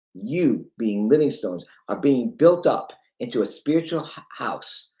stones. You being living stones are being built up into a spiritual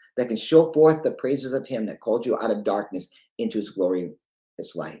house that can show forth the praises of him that called you out of darkness into his glorious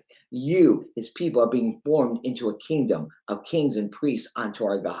light. You, his people, are being formed into a kingdom of kings and priests unto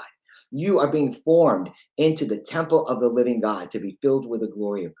our God. You are being formed into the temple of the living God to be filled with the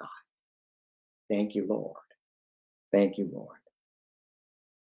glory of God. Thank you, Lord. Thank you, Lord.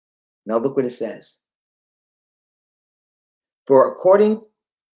 Now look what it says. For according,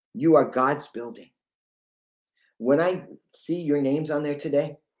 you are God's building. When I see your names on there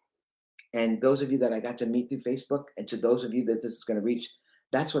today, and those of you that I got to meet through Facebook, and to those of you that this is going to reach,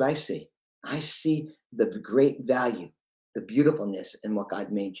 that's what I see. I see the great value, the beautifulness in what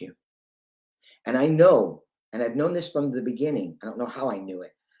God made you. And I know, and I've known this from the beginning. I don't know how I knew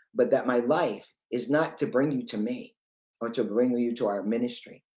it, but that my life is not to bring you to me or to bring you to our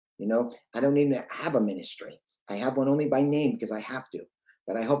ministry. I don't even have a ministry. I have one only by name because I have to,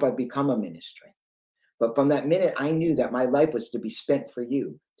 but I hope I become a ministry. But from that minute, I knew that my life was to be spent for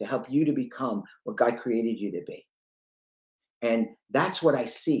you, to help you to become what God created you to be. And that's what I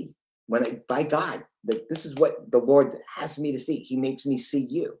see by God, that this is what the Lord has me to see. He makes me see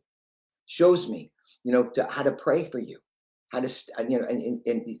you, shows me, how to pray for you, how to,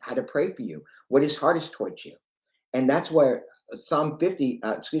 and how to pray for you, what his heart is towards you. And that's where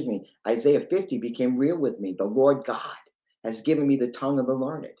Isaiah 50 became real with me. The Lord God has given me the tongue of the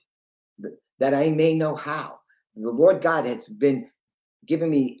learned, that I may know how. The Lord God has been giving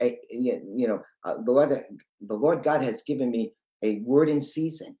me the Lord God has given me a word in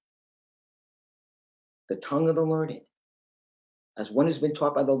season, the tongue of the learned, as one who's been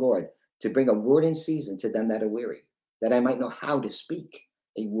taught by the Lord, to bring a word in season to them that are weary, that I might know how to speak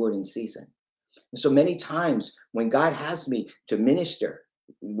a word in season. And so many times when God has me to minister,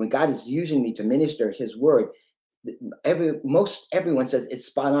 when God is using me to minister his word, everyone says it's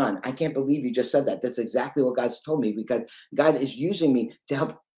spot on. I can't believe you just said that. That's exactly what God's told me, because God is using me to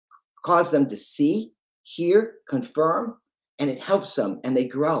help cause them to see, hear, confirm, and it helps them and they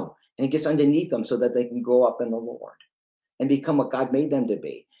grow and it gets underneath them so that they can grow up in the Lord and become what God made them to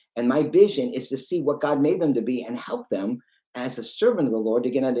be. And my vision is to see what God made them to be and help them as a servant of the Lord to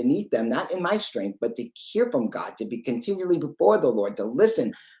get underneath them, not in my strength, but to hear from God, to be continually before the Lord, to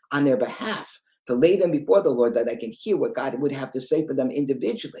listen on their behalf, to lay them before the Lord, that I can hear what God would have to say for them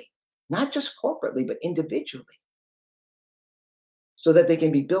individually, not just corporately, but individually, so that they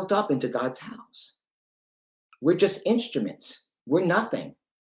can be built up into God's house. We're just instruments. We're nothing.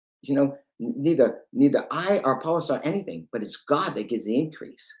 Neither I or Apollos are anything, but it's God that gives the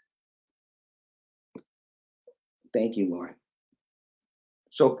increase. Thank you, Lord.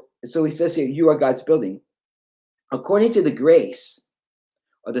 So he says here, you are God's building. According to the grace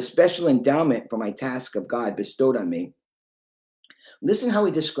or the special endowment for my task of God bestowed on me, listen how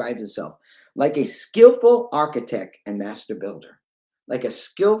he describes himself: like a skillful architect and master builder. Like a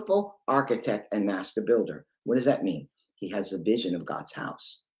skillful architect and master builder. What does that mean? He has a vision of God's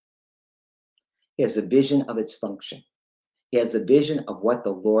house. He has a vision of its function. He has a vision of what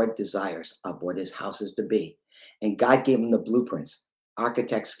the Lord desires, of what his house is to be. And God gave him the blueprints.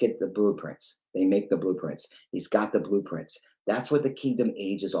 Architects get the blueprints. They make the blueprints. He's got the blueprints. That's what the kingdom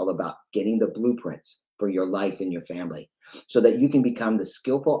age is all about, getting the blueprints for your life and your family, so that you can become the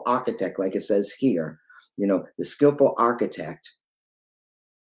skillful architect, like it says here, the skillful architect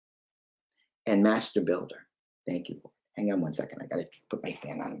and master builder. Thank you. Hang on one second. I got to put my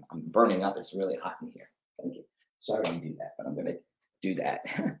fan on. I'm burning up. It's really hot in here. Thank you. Sorry to do that, but I'm going to do that.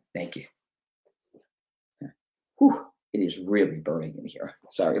 Thank you. Whew, it is really burning in here.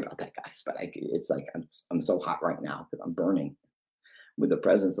 Sorry about that, guys, but it's like I'm so hot right now because I'm burning with the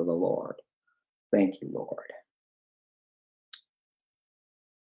presence of the Lord. Thank you, Lord.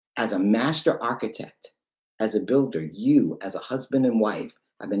 As a master architect, as a builder, you, as a husband and wife,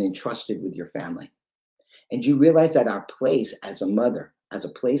 have been entrusted with your family. And you realize that our place as a mother, as a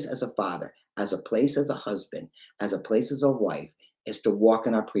place as a father, as a place as a husband, as a place as a wife, is to walk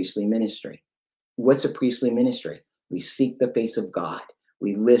in our priestly ministry. What's a priestly ministry? We seek the face of God.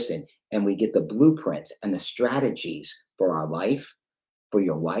 We listen and we get the blueprints and the strategies for our life, for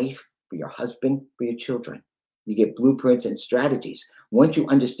your wife, for your husband, for your children. You get blueprints and strategies. Once you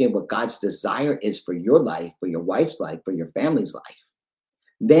understand what God's desire is for your life, for your wife's life, for your family's life,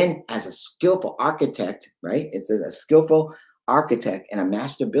 then as a skillful architect, right? It says a skillful architect and a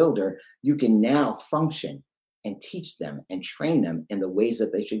master builder, you can now function and teach them and train them in the ways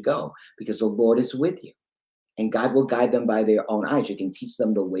that they should go, because the Lord is with you and God will guide them by their own eyes. You can teach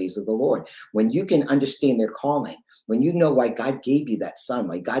them the ways of the Lord. When you can understand their calling, when you know why God gave you that son,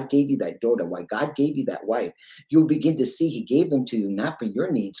 why God gave you that daughter, why God gave you that wife, you'll begin to see he gave them to you, not for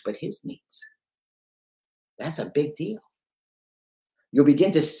your needs, but his needs. That's a big deal. You'll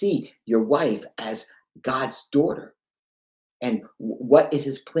begin to see your wife as God's daughter and what is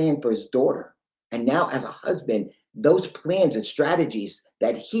his plan for his daughter. And now as a husband, those plans and strategies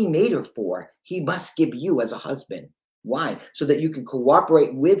that he made her for, he must give you as a husband. Why? So that you can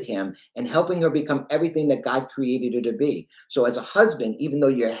cooperate with him and helping her become everything that God created her to be. So as a husband, even though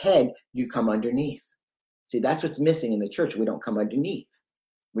you're head, you come underneath. See, that's what's missing in the church. We don't come underneath.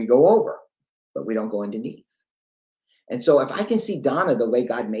 We go over, but we don't go underneath. And so if I can see Donna the way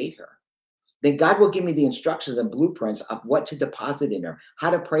God made her, then God will give me the instructions and blueprints of what to deposit in her, how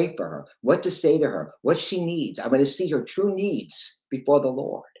to pray for her, what to say to her, what she needs. I'm going to see her true needs before the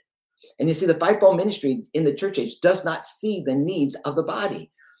Lord. And you see, the fivefold ministry in the church age does not see the needs of the body,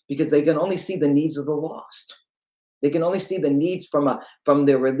 because they can only see the needs of the lost. They can only see the needs from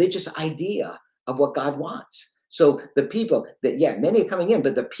their religious idea of what God wants. So the people that, yeah, many are coming in,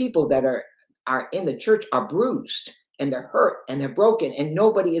 but the people that are in the church are bruised and they're hurt and they're broken and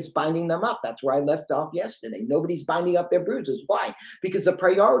nobody is binding them up. That's where I left off yesterday. Nobody's binding up their bruises. Why? Because the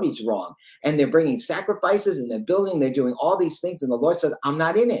priority's wrong and they're bringing sacrifices and they're building, they're doing all these things. And the Lord says, I'm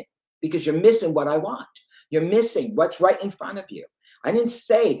not in it because you're missing what I want. You're missing what's right in front of you. I didn't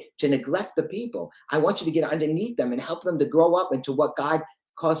say to neglect the people. I want you to get underneath them and help them to grow up into what God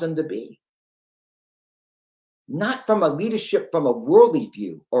calls them to be. Not from a leadership, from a worldly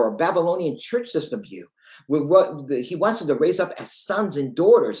view or a Babylonian church system view. He wants them to raise up as sons and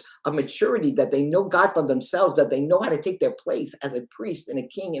daughters of maturity, that they know God for themselves, that they know how to take their place as a priest and a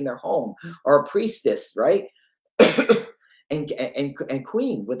king in their home, or a priestess, right? and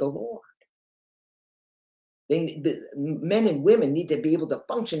queen with the Lord. The men and women need to be able to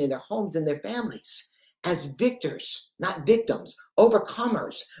function in their homes and their families as victors, not victims,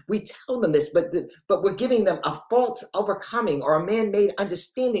 overcomers. We tell them this, but we're giving them a false overcoming or a man-made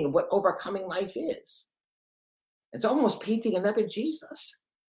understanding of what overcoming life is. It's almost painting another Jesus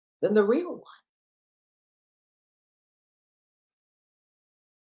than the real one.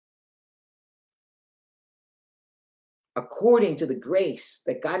 According to the grace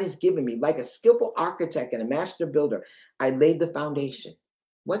that God has given me, like a skillful architect and a master builder, I laid the foundation.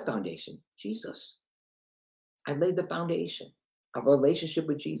 What foundation? Jesus. I laid the foundation of a relationship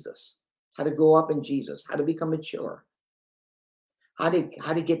with Jesus, how to grow up in Jesus, how to become mature, how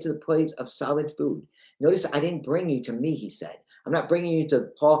to get to the place of solid food. Notice I didn't bring you to me, he said. I'm not bringing you to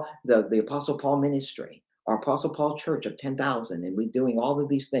Paul, the Apostle Paul ministry or Apostle Paul church of 10,000, and we're doing all of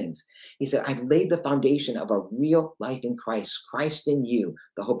these things. He said, I've laid the foundation of a real life in Christ, Christ in you,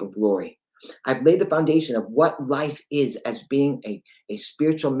 the hope of glory. I've laid the foundation of what life is as being a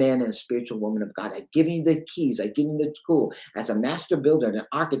spiritual man and a spiritual woman of God. I've given you the keys. I've given you the tool. As a master builder and an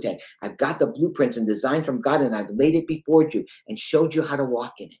architect, I've got the blueprints and design from God, and I've laid it before you and showed you how to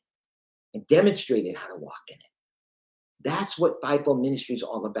walk in it and demonstrated how to walk in it. That's what fivefold ministry is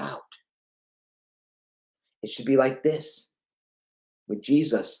all about. It should be like this, with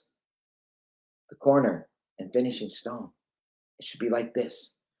Jesus, the corner and finishing stone. It should be like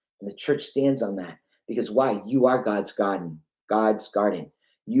this. And the church stands on that. Because why? You are God's garden. God's garden.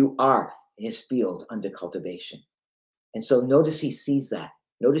 You are his field under cultivation. And so notice he sees that.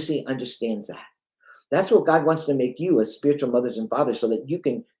 Notice he understands that. That's what God wants to make you as spiritual mothers and fathers, so that you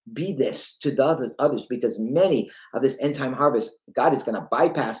can be this to the others, because many of this end time harvest, God is going to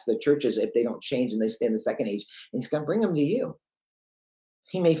bypass the churches if they don't change and they stay in the second age. And he's going to bring them to you.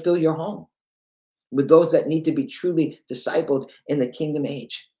 He may fill your home with those that need to be truly discipled in the kingdom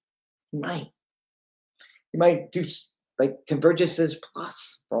age. He might do like Convergences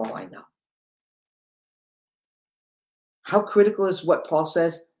Plus, for all I know. How critical is what Paul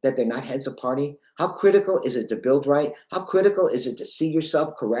says, that they're not heads of party? How critical is it to build right? How critical is it to see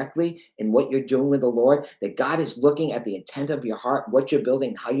yourself correctly in what you're doing with the Lord? That God is looking at the intent of your heart, what you're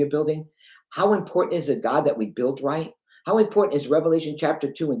building, how you're building. How important is it, God, that we build right? How important is Revelation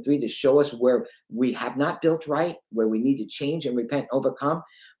chapter 2 and 3 to show us where we have not built right, where we need to change and repent, overcome?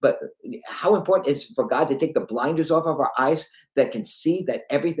 But how important is for God to take the blinders off of our eyes that can see that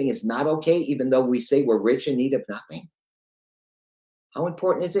everything is not okay, even though we say we're rich in need of nothing? How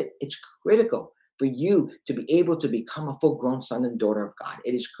important is it? It's critical for you to be able to become a full-grown son and daughter of God.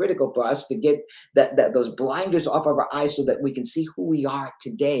 It is critical for us to get those blinders off of our eyes so that we can see who we are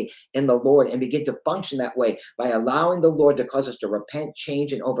today in the Lord and begin to function that way by allowing the Lord to cause us to repent,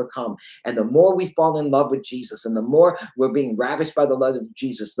 change, and overcome. And the more we fall in love with Jesus and the more we're being ravished by the love of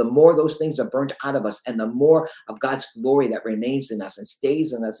Jesus, the more those things are burnt out of us and the more of God's glory that remains in us and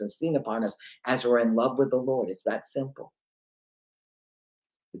stays in us and seen upon us as we're in love with the Lord. It's that simple.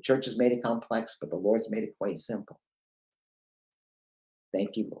 The church has made it complex, but the Lord's made it quite simple.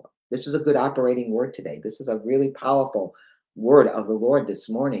 Thank you, Lord. This is a good operating word today. This is a really powerful word of the Lord this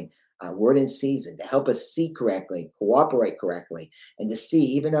morning, a word in season to help us see correctly, cooperate correctly, and to see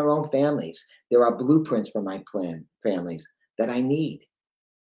even our own families. There are blueprints for my families that I need.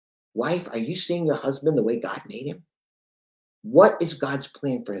 Wife, are you seeing your husband the way God made him? What is God's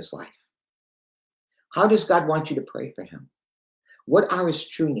plan for his life? How does God want you to pray for him? What are his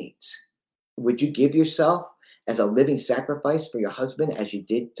true needs? Would you give yourself as a living sacrifice for your husband as you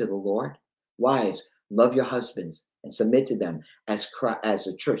did to the Lord? Wives, love your husbands and submit to them as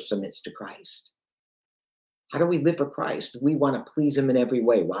the church submits to Christ. How do we live for Christ? We want to please him in every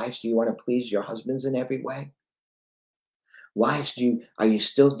way. Wives, do you want to please your husbands in every way? Wives, are you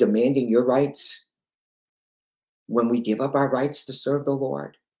still demanding your rights when we give up our rights to serve the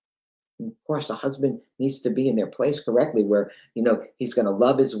Lord? And of course, the husband needs to be in their place correctly where, he's going to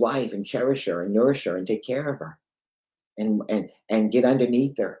love his wife and cherish her and nourish her and take care of her and get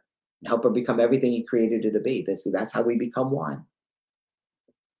underneath her and help her become everything he created her to be. That's how we become one.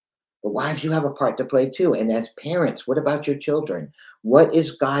 But wives, you have a part to play too. And as parents, what about your children? What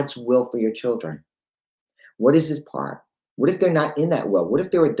is God's will for your children? What is his part? What if they're not in that will? What if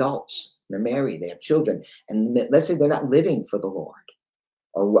they're adults? They're married, they have children, and let's say they're not living for the Lord,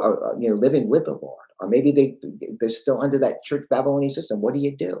 or living with the Lord, or maybe they're still under that church Babylonian system. What do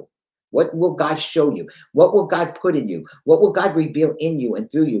you do? What will God show you? What will God put in you? What will God reveal in you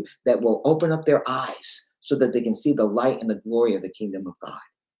and through you that will open up their eyes so that they can see the light and the glory of the kingdom of God?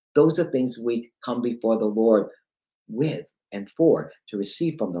 Those are things we come before the Lord with and for to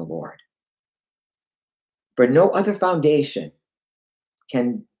receive from the Lord. For no other foundation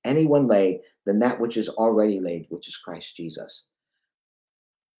can anyone lay than that which is already laid, which is Christ Jesus.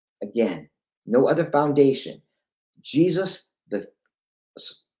 Again, no other foundation. Jesus, the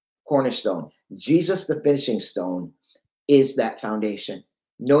cornerstone, Jesus, the finishing stone, is that foundation.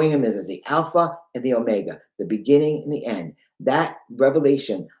 Knowing him as the Alpha and the Omega, the beginning and the end. That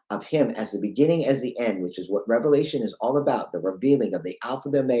revelation of him as the beginning, as the end, which is what Revelation is all about, the revealing of the Alpha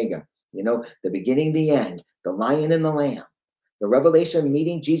and the Omega, the beginning, the end, the Lion and the Lamb. The revelation of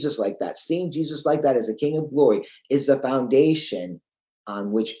meeting Jesus like that, seeing Jesus like that as the King of glory, is the foundation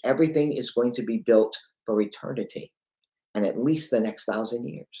on which everything is going to be built for eternity and at least the next 1,000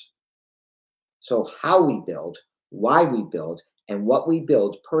 years. So how we build, why we build, and what we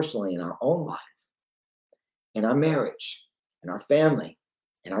build personally in our own life, in our marriage, in our family,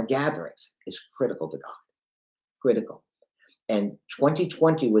 in our gatherings is critical to God. Critical. And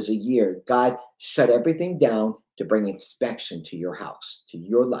 2020 was a year God shut everything down to bring inspection to your house, to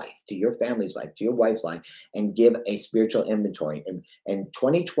your life, to your family's life, to your wife's life, and give a spiritual inventory. And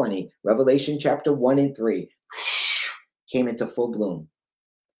 2020, Revelation chapter 1 and 3 came into full bloom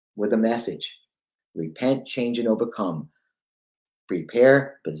with a message. Repent, change, and overcome.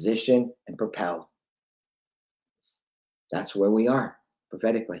 Prepare, position, and propel. That's where we are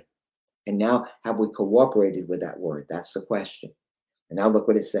prophetically. And now, have we cooperated with that word? That's the question. And now look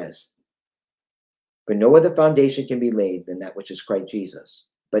what it says. For no other foundation can be laid than that which is Christ Jesus.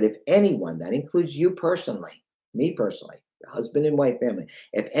 But if anyone, that includes you personally, me personally, your husband and wife family,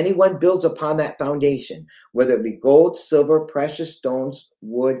 if anyone builds upon that foundation, whether it be gold, silver, precious stones,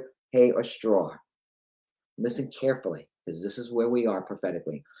 wood, hay, or straw, listen carefully, because this is where we are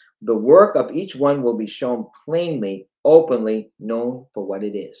prophetically. The work of each one will be shown plainly, openly, known for what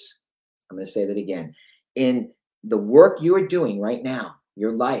it is. I'm going to say that again. In the work you are doing right now,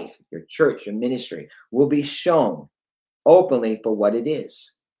 your life, your church, your ministry will be shown openly for what it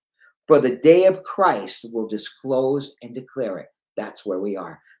is. For the day of Christ will disclose and declare it. That's where we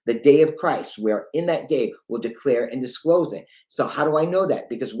are. The day of Christ, where in that day will declare and disclose it. So how do I know that?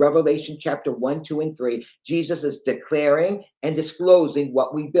 Because Revelation chapter 1, 2, and 3, Jesus is declaring and disclosing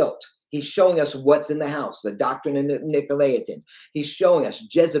what we built. He's showing us what's in the house, the doctrine of the Nicolaitans. He's showing us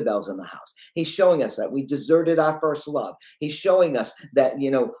Jezebel's in the house. He's showing us that we deserted our first love. He's showing us that,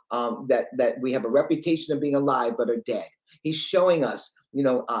 that we have a reputation of being alive but are dead. He's showing us,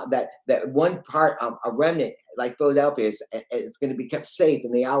 that one part of a remnant like Philadelphia is going to be kept safe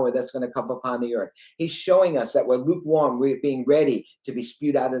in the hour that's going to come upon the earth. He's showing us that we're lukewarm, being ready to be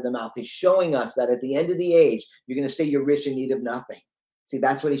spewed out of the mouth. He's showing us that at the end of the age, you're going to say you're rich in need of nothing. See,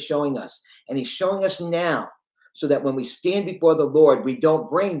 that's what he's showing us. And he's showing us now so that when we stand before the Lord, we don't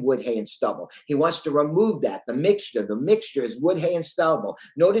bring wood, hay, and stubble. He wants to remove that, the mixture. The mixture is wood, hay, and stubble.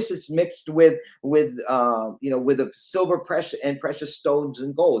 Notice it's mixed with a silver precious stones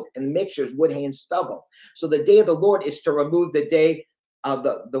and gold. And the mixture is wood, hay, and stubble. So the day of the Lord is to remove the day of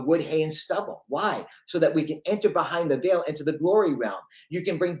the wood, hay, and stubble. Why? So that we can enter behind the veil into the glory realm. You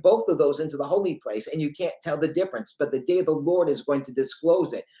can bring both of those into the holy place and you can't tell the difference, but the day of the Lord is going to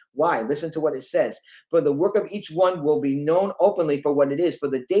disclose it. Why? Listen to what it says. For the work of each one will be known openly for what it is. For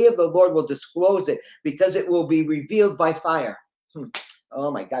the day of the Lord will disclose it because it will be revealed by fire.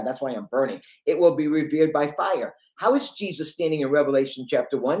 Oh my God, that's why I'm burning. It will be revealed by fire. How is Jesus standing in Revelation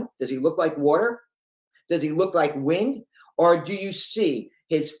chapter 1? Does he look like water? Does he look like wind? Or do you see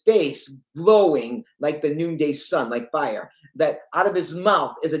his face glowing like the noonday sun, like fire? That out of his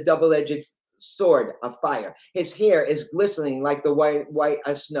mouth is a double-edged sword of fire. His hair is glistening like the white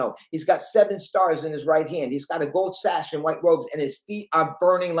as snow. He's got 7 stars in his right hand. He's got a gold sash and white robes, and his feet are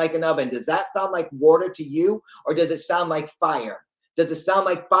burning like an oven. Does that sound like water to you, or does it sound like fire? Does it sound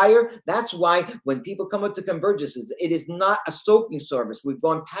like fire? That's why when people come up to convergences, it is not a soaking service. We've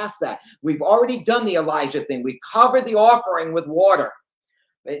gone past that. We've already done the Elijah thing. We covered the offering with water.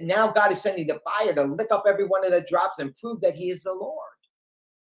 But now God is sending the fire to lick up every one of the drops and prove that he is the Lord.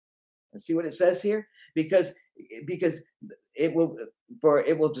 And see what it says here? Because it will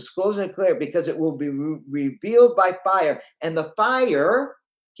disclose and declare, because it will be revealed by fire. And the fire,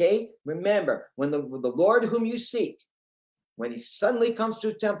 okay, remember, when the Lord whom you seek, when he suddenly comes to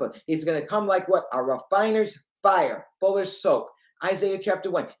the temple, he's going to come like what? A refiner's fire, fuller's soap. Isaiah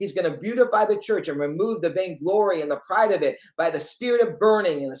chapter 1. He's going to beautify the church and remove the vainglory and the pride of it by the spirit of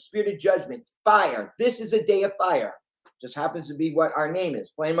burning and the spirit of judgment. Fire. This is a day of fire. Just happens to be what our name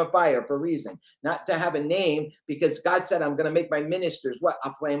is, flame of fire, for a reason. Not to have a name, because God said, I'm going to make my ministers what?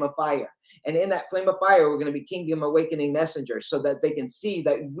 A flame of fire. And in that flame of fire, we're going to be kingdom awakening messengers, so that they can see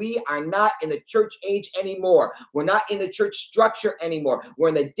that we are not in the church age anymore. We're not in the church structure anymore. We're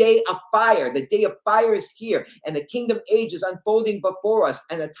in the day of fire. The day of fire is here, and the kingdom age is unfolding before us,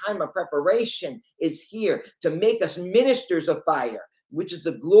 and a time of preparation is here to make us ministers of fire, which is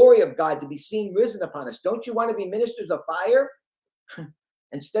the glory of God to be seen risen upon us. Don't you want to be ministers of fire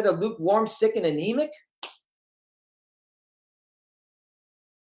instead of lukewarm, sick, and anemic?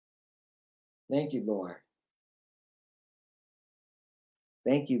 Thank you, Lord.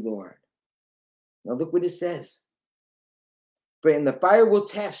 Thank you, Lord. Now look what it says. And the fire will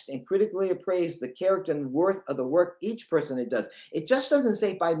test and critically appraise the character and worth of the work each person it does. It just doesn't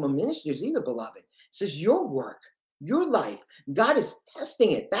say Bible ministers either, beloved. It says your work, your life. God is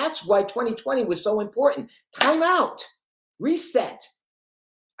testing it. That's why 2020 was so important. Time out. Reset.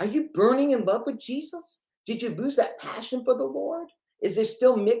 Are you burning in love with Jesus? Did you lose that passion for the Lord? Is there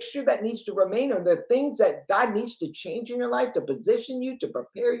still mixture that needs to remain? Are there things that God needs to change in your life to position you, to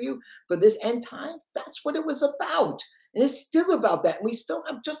prepare you for this end time? That's what it was about. And it's still about that. We still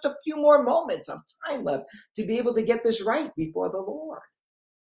have just a few more moments of time left to be able to get this right before the Lord.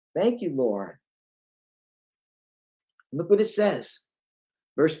 Thank you, Lord. Look what it says.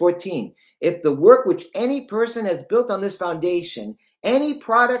 Verse 14. If the work which any person has built on this foundation, any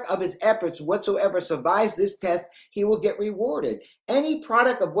product of his efforts whatsoever survives this test, he will get rewarded. Any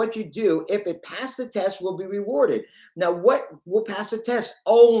product of what you do, if it passed the test, will be rewarded. Now, what will pass the test?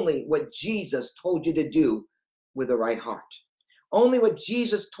 Only what Jesus told you to do with the right heart. Only what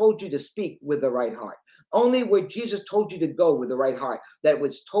Jesus told you to speak with the right heart. Only where Jesus told you to go with the right heart. That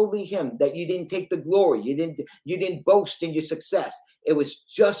was totally him, that you didn't take the glory. You didn't boast in your success. It was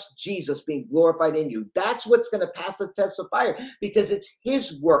just Jesus being glorified in you. That's what's going to pass the test of fire, because it's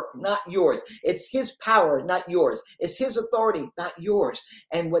his work, not yours. It's his power, not yours. It's his authority, not yours.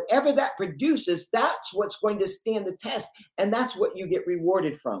 And whatever that produces, that's what's going to stand the test. And that's what you get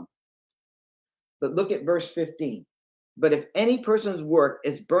rewarded from. But look at verse 15. But if any person's work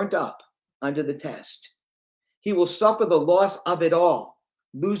is burnt up under the test, he will suffer the loss of it all,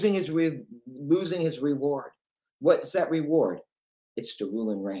 losing his reward. What's that reward? It's to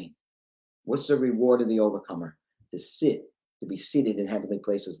rule and reign. What's the reward of the overcomer? To be seated in heavenly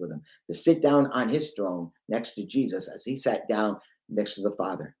places with him, to sit down on his throne next to Jesus as he sat down next to the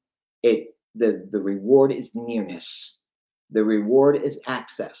Father. The reward is nearness. The reward is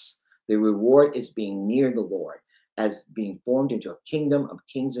access. The reward is being near the Lord, as being formed into a kingdom of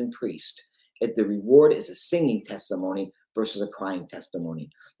kings and priests. The reward is a singing testimony versus a crying testimony.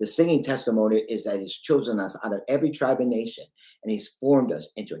 The singing testimony is that he's chosen us out of every tribe and nation, and he's formed us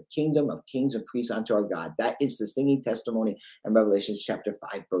into a kingdom of kings and priests unto our God. That is the singing testimony in Revelation chapter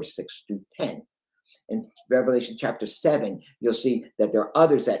 5, verse 6 through 10. In Revelation chapter 7, you'll see that there are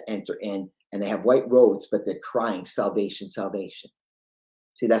others that enter in, and they have white robes, but they're crying, salvation, salvation.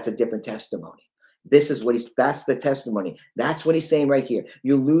 See, that's a different testimony. That's the testimony. That's what he's saying right here.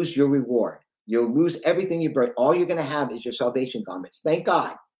 You lose your reward. You'll lose everything you burn. All you're going to have is your salvation garments. Thank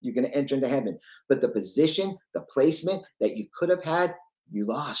God you're going to enter into heaven. But the position, the placement that you could have had, you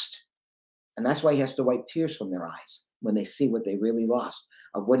lost. And that's why he has to wipe tears from their eyes when they see what they really lost,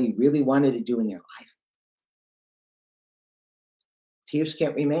 of what he really wanted to do in their life. Tears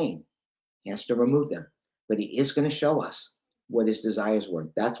can't remain. He has to remove them. But he is going to show us what his desires were.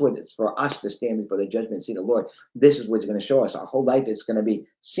 That's what it's for us to stand before the judgment seat of the Lord. This is what he's going to show us. Our whole life is going to be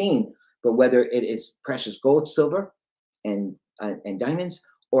seen, but whether it is precious gold, silver, and diamonds,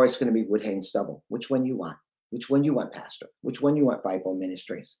 or it's going to be wood, hay, and stubble. Which one you want? Which one you want, Pastor? Which one you want, fivefold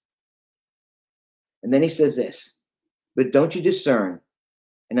ministries? And then he says this, but don't you discern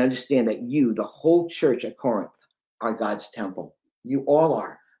and understand that you, the whole church at Corinth, are God's temple. You all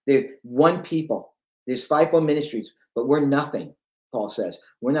are. They're one people. There's fivefold ministries, but we're nothing, Paul says.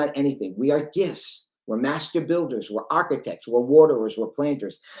 We're not anything. We are gifts. We're master builders. We're architects. We're waterers. We're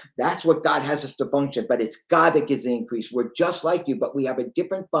planters. That's what God has us to function, but it's God that gives the increase. We're just like you, but we have a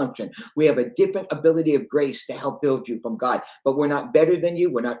different function. We have a different ability of grace to help build you from God, but we're not better than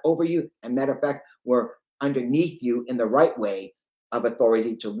you. We're not over you. And matter of fact, we're underneath you in the right way of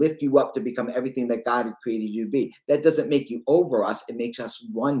authority to lift you up to become everything that God had created you to be. That doesn't make you over us. It makes us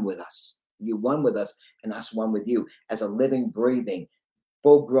one with us. You one with us and us one with you as a living, breathing,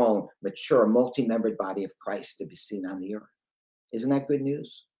 full-grown, mature, multi-membered body of Christ to be seen on the earth. Isn't that good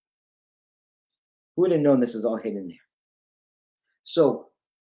news? Who would have known this is all hidden there? So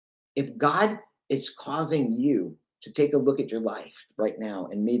if God is causing you to take a look at your life right now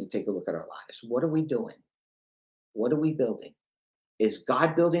and me to take a look at our lives, what are we doing? What are we building? Is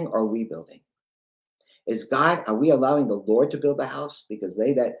God building or are we building? Are we allowing the Lord to build the house? Because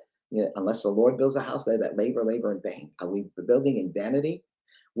unless the Lord builds a house, they that labor in vain. Are we building in vanity?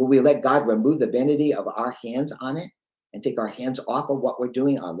 Will we let God remove the vanity of our hands on it and take our hands off of what we're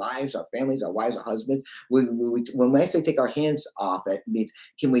doing, our lives, our families, our wives, our husbands? When I say take our hands off, it means,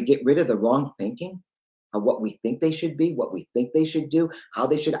 can we get rid of the wrong thinking of what we think they should be, what we think they should do, how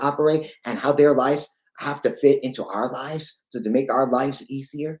they should operate, and how their lives have to fit into our lives to make our lives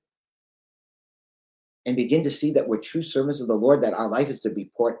easier? And begin to see that we're true servants of the Lord, that our life is to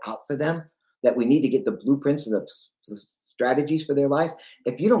be poured out for them, that we need to get the blueprints and the strategies for their lives.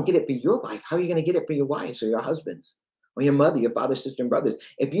 If you don't get it for your life, how are you going to get it for your wives or your husbands or your mother, your father, sister, and brothers?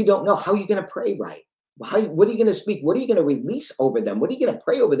 If you don't know, how are you going to pray right? What are you going to speak? What are you going to release over them? What are you going to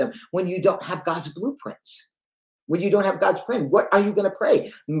pray over them when you don't have God's blueprints? When you don't have God's plan? What are you going to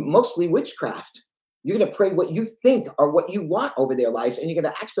pray? Mostly witchcraft. You're going to pray what you think or what you want over their lives, and you're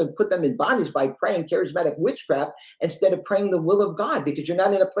going to actually put them in bondage by praying charismatic witchcraft instead of praying the will of God, because you're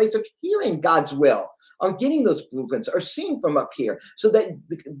not in a place of hearing God's will or getting those blueprints or seeing from up here so that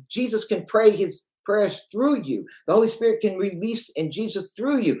Jesus can pray his prayers through you. The Holy Spirit can release in Jesus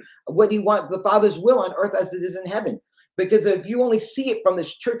through you what he wants, the Father's will on earth as it is in heaven. Because if you only see it from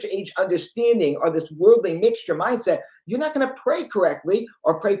this church age understanding or this worldly mixture mindset, you're not going to pray correctly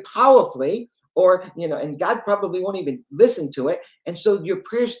or pray powerfully. And God probably won't even listen to it. And so your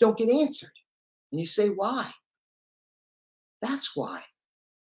prayers don't get answered. And you say, why? That's why.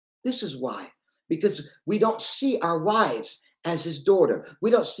 This is why. Because we don't see our wives as his daughter.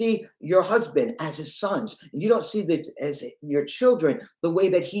 We don't see your husband as his sons. You don't see as your children the way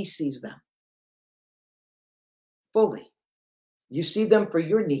that he sees them. Fully. You see them for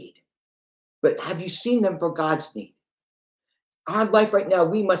your need. But have you seen them for God's need? Our life right now,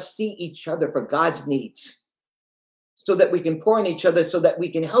 we must see each other for God's needs so that we can pour on each other, so that we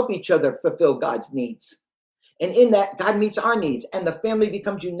can help each other fulfill God's needs. And in that, God meets our needs, and the family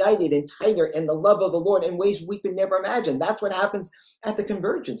becomes united and tighter in the love of the Lord in ways we could never imagine. That's what happens at the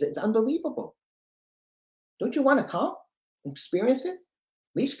convergence. It's unbelievable. Don't you want to come and experience it?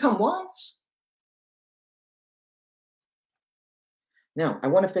 At least come once. Now, I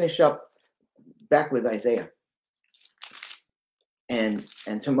want to finish up back with Isaiah.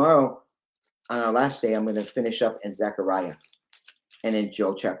 And tomorrow, on our last day, I'm going to finish up in Zechariah and in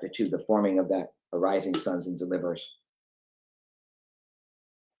Joel chapter 2, the forming of that arising sons and deliverers.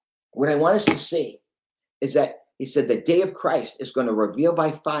 What I want us to see is that he said the day of Christ is going to reveal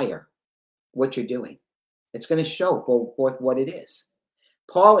by fire what you're doing. It's going to show forth what it is.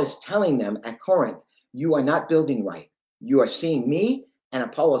 Paul is telling them at Corinth, you are not building right. You are seeing me and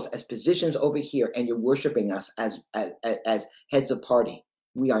Apollos as positions over here, and you're worshiping us as heads of party.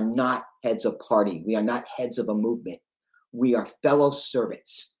 We are not heads of party. We are not heads of a movement. We are fellow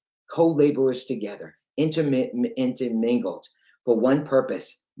servants, co-laborers together, intermingled for one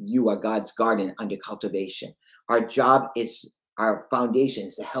purpose. You are God's garden under cultivation. Our job is, our foundation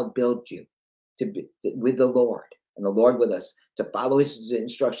is to help build you with the Lord, and the Lord with us, to follow his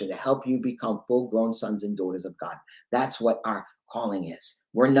instruction, to help you become full-grown sons and daughters of God. That's what our calling is.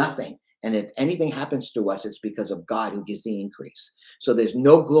 We're nothing. And if anything happens to us, it's because of God who gives the increase. So there's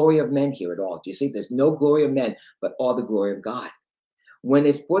no glory of men here at all. Do you see? There's no glory of men, but all the glory of God. When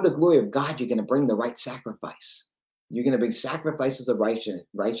it's for the glory of God, you're going to bring the right sacrifice. You're going to bring sacrifices of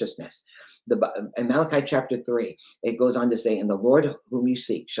righteousness. In Malachi chapter 3, it goes on to say, and the Lord whom you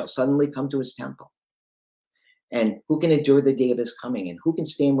seek shall suddenly come to his temple. And who can endure the day of his coming? And who can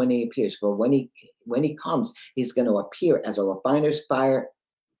stand when he appears? For when he comes, he's going to appear as a refiner's fire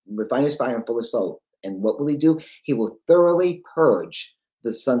and full of salt. And what will he do? He will thoroughly purge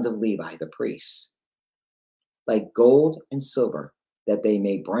the sons of Levi, the priests, like gold and silver, that they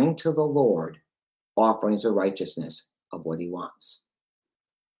may bring to the Lord offerings of righteousness of what he wants.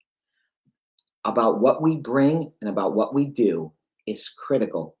 About what we bring and about what we do is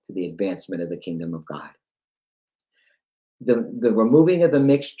critical to the advancement of the kingdom of God. The removing of the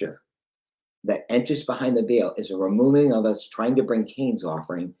mixture that enters behind the veil is a removing of us trying to bring Cain's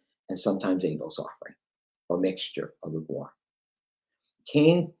offering and sometimes Abel's offering, or mixture of the war.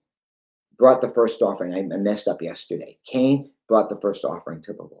 Cain brought the first offering. I messed up yesterday. Cain brought the first offering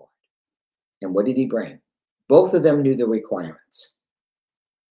to the Lord. And what did he bring? Both of them knew the requirements.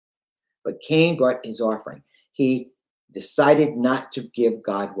 But Cain brought his offering. He decided not to give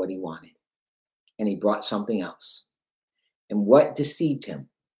God what he wanted. And he brought something else. And what deceived him?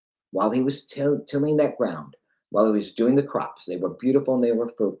 While he was tilling that ground, while he was doing the crops, they were beautiful and they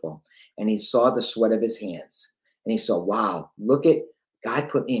were fruitful. And he saw the sweat of his hands. And he saw, wow, look at, God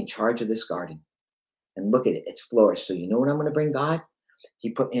put me in charge of this garden. And look at it, it's flourished. So you know what I'm going to bring God? He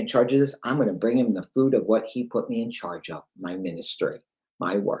put me in charge of this. I'm going to bring him the fruit of what he put me in charge of, my ministry,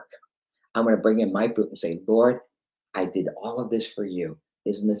 my work. I'm going to bring him my fruit and say, Lord, I did all of this for you.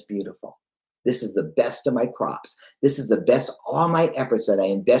 Isn't this beautiful? This is the best of my crops. This is the best of all my efforts that I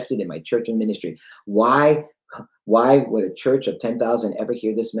invested in my church and ministry. Why would a church of 10,000 ever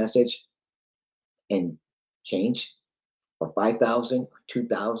hear this message and change? Or 5,000, or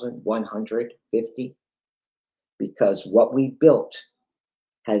 2,000, 150? Because what we built,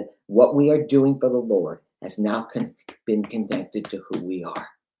 what we are doing for the Lord has now been connected to who we are.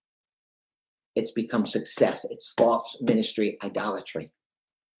 It's become success. It's false ministry, idolatry.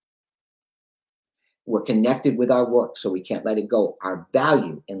 We're connected with our work, so we can't let it go. Our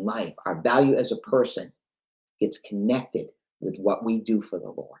value in life, our value as a person gets connected with what we do for the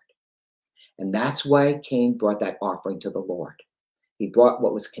Lord. And that's why Cain brought that offering to the Lord. He brought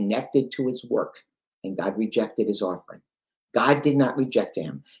what was connected to his work, and God rejected his offering. God did not reject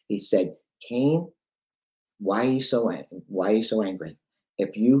him. He said, Cain, why are you so angry?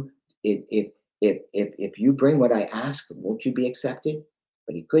 If you bring what I ask, won't you be accepted?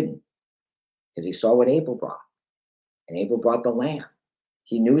 But he couldn't, because he saw what Abel brought. And Abel brought the lamb.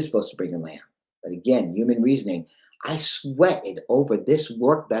 He knew he was supposed to bring a lamb. But again, human reasoning, I sweated over this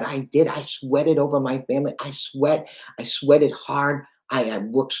work that I did. I sweated over my family. I sweated hard. I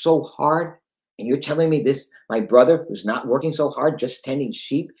worked so hard. And you're telling me this, my brother who's not working so hard, just tending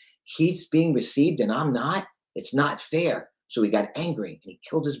sheep, he's being received and I'm not? It's not fair. So he got angry and he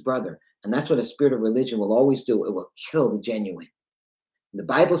killed his brother. And that's what a spirit of religion will always do. It will kill the genuine. The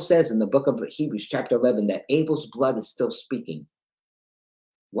Bible says in the book of Hebrews chapter 11 that Abel's blood is still speaking.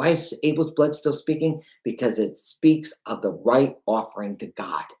 Why is Abel's blood still speaking? Because it speaks of the right offering to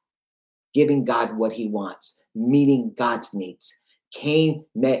God, giving God what he wants, meeting God's needs. Cain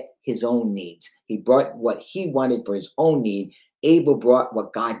met his own needs. He brought what he wanted for his own need. Abel brought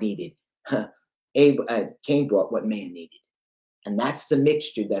what God needed. Cain brought what man needed. And that's the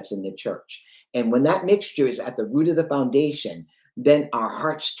mixture that's in the church. And when that mixture is at the root of the foundation, then our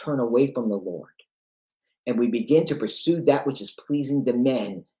hearts turn away from the Lord. And we begin to pursue that which is pleasing to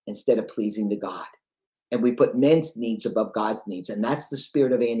men instead of pleasing to God. And we put men's needs above God's needs. And that's the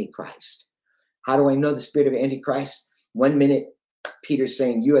spirit of Antichrist. How do I know the spirit of Antichrist? 1 minute, Peter's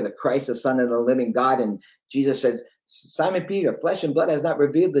saying, you are the Christ, the Son of the living God. And Jesus said, Simon Peter, flesh and blood has not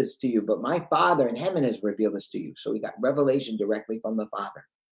revealed this to you, but my Father in heaven has revealed this to you. So we got revelation directly from the Father.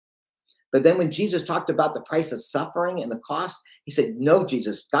 But then when Jesus talked about the price of suffering and the cost, he said, no,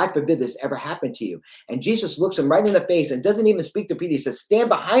 Jesus, God forbid this ever happen to you. And Jesus looks him right in the face and doesn't even speak to Peter. He says, stand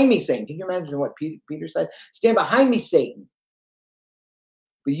behind me, Satan. Can you imagine what Peter said? Stand behind me, Satan.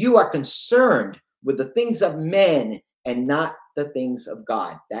 For you are concerned with the things of men and not the things of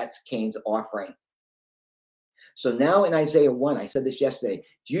God. That's Cain's offering. So now in Isaiah 1, I said this yesterday,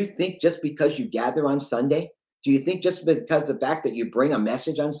 do you think just because you gather on Sunday, do you think just because of the fact that you bring a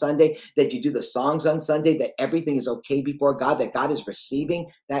message on Sunday, that you do the songs on Sunday, that everything is okay before God, that God is receiving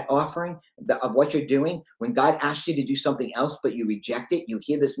that offering of what you're doing? When God asks you to do something else, but you reject it, you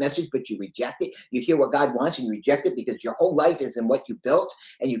hear this message, but you reject it. You hear what God wants and you reject it because your whole life is in what you built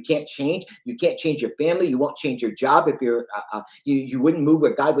and you can't change. You can't change your family. You won't change your job if you wouldn't move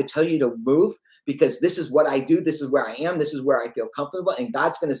where God would tell you to move. Because this is what I do, this is where I am, this is where I feel comfortable, and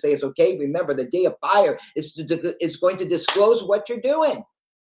God's going to say it's okay. Remember, the day of fire is going to disclose what you're doing.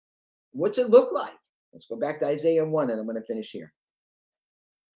 What's it look like? Let's go back to Isaiah 1, and I'm going to finish here.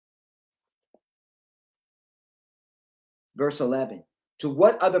 Verse 11. To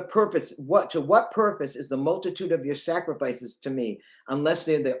what purpose is the multitude of your sacrifices to me, unless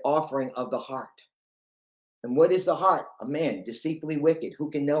they're the offering of the heart? And what is the heart? A man, deceitfully wicked. Who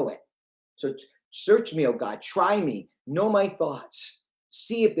can know it? So search me, O God, try me, know my thoughts.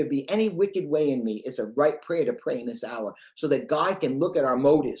 See if there be any wicked way in me. It's a right prayer to pray in this hour so that God can look at our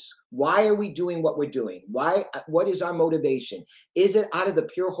motives. Why are we doing what we're doing? What is our motivation? Is it out of the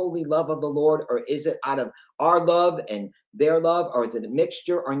pure, holy love of the Lord, or is it out of our love and their love, or is it a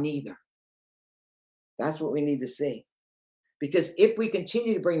mixture, or neither? That's what we need to see. Because if we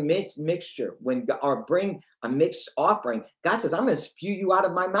continue to bring mixture or bring a mixed offering, God says, I'm going to spew you out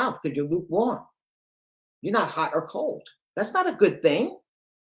of my mouth because you're lukewarm. You're not hot or cold. That's not a good thing.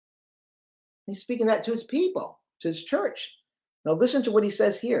 He's speaking that to his people, to his church. Now listen to what he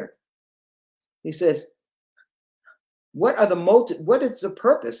says here. He says, what is the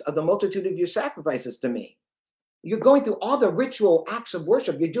purpose of the multitude of your sacrifices to me? You're going through all the ritual acts of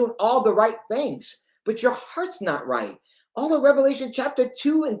worship. You're doing all the right things, but your heart's not right. All of Revelation chapter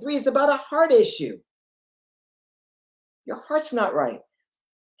 2 and 3 is about a heart issue. Your heart's not right.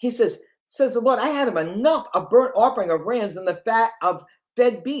 He says the Lord, I had enough of burnt offering of rams and the fat of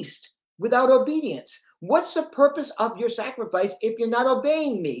fed beast without obedience. What's the purpose of your sacrifice if you're not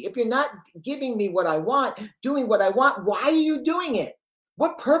obeying me? If you're not giving me what I want, doing what I want, why are you doing it?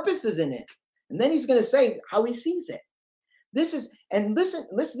 What purpose is in it? And then he's going to say how he sees it. This is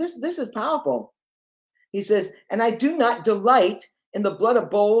powerful. He says, and I do not delight in the blood of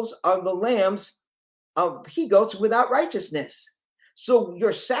bulls of the lambs of he-goats without righteousness. So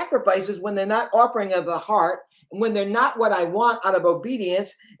your sacrifices, when they're not offering of the heart, and when they're not what I want out of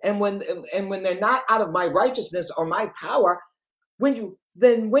obedience, and when they're not out of my righteousness or my power, when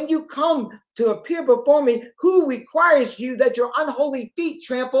you come to appear before me, who requires you that your unholy feet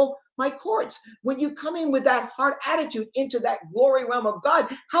trample my courts? When you come in with that heart attitude into that glory realm of God,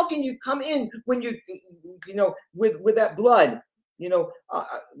 how can you come in when with that blood,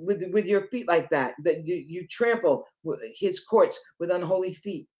 with your feet like that you trample his courts with unholy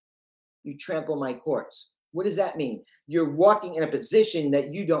feet? You trample my courts. What does that mean? You're walking in a position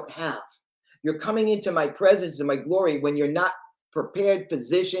that you don't have. You're coming into my presence and my glory when you're not prepared,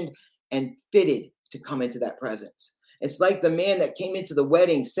 positioned, and fitted to come into that presence. It's like the man that came into the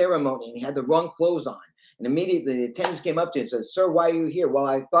wedding ceremony and he had the wrong clothes on. And immediately the attendants came up to him and said, sir, why are you here? Well,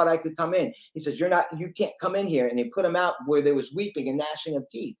 I thought I could come in. He says, you can't come in here. And they put him out where there was weeping and gnashing of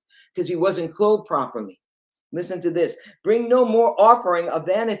teeth because he wasn't clothed properly. Listen to this. Bring no more offering of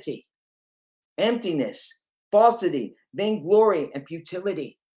vanity, emptiness, falsity, vainglory, and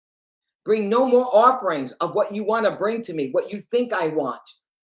futility. Bring no more offerings of what you want to bring to me, what you think I want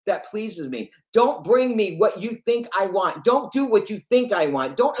that pleases me. Don't bring me what you think I want. Don't do what you think I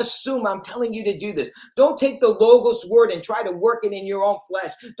want. Don't assume I'm telling you to do this. Don't take the Logos word and try to work it in your own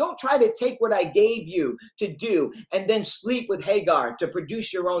flesh. Don't try to take what I gave you to do and then sleep with Hagar to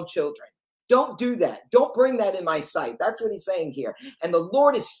produce your own children. Don't do that. Don't bring that in my sight. That's what he's saying here. And the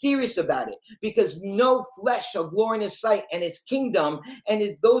Lord is serious about it because no flesh shall glory in his sight, and his kingdom and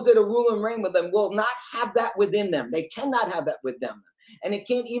it's those that are rule and reign with them will not have that within them. They cannot have that with them. And it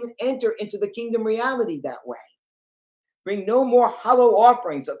can't even enter into the kingdom reality that way. Bring no more hollow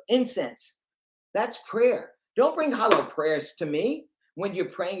offerings of incense. That's prayer. Don't bring hollow prayers to me. When you're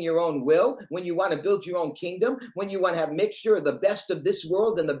praying your own will, when you want to build your own kingdom, when you want to have mixture of the best of this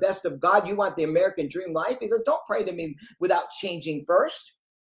world and the best of God, you want the American dream life. He says, don't pray to me without changing first.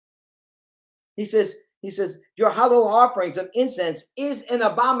 He says, your hollow offerings of incense is an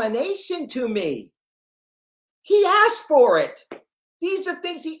abomination to me. He asked for it. These are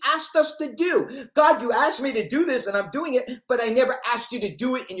things he asked us to do. God, you asked me to do this and I'm doing it, but I never asked you to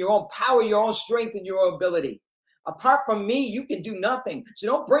do it in your own power, your own strength, and your own ability. Apart from me, you can do nothing. So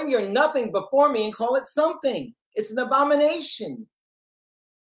don't bring your nothing before me and call it something. It's an abomination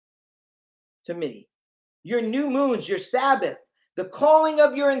to me. Your new moons, your Sabbath, the calling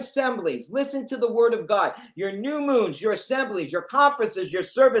of your assemblies. Listen to the word of God. Your new moons, your assemblies, your conferences, your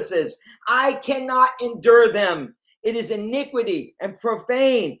services. I cannot endure them. It is iniquity and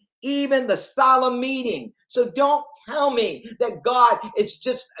profane, even the solemn meeting. So don't tell me that God is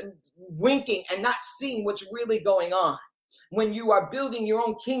just winking and not seeing what's really going on. When you are building your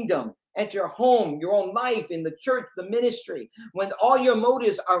own kingdom at your home, your own life, in the church, the ministry, when all your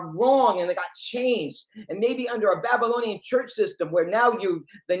motives are wrong and they got changed, and maybe under a Babylonian church system where now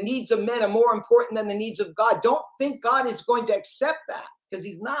the needs of men are more important than the needs of God, don't think God is going to accept that, because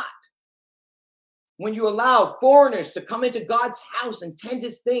he's not. When you allow foreigners to come into God's house and tend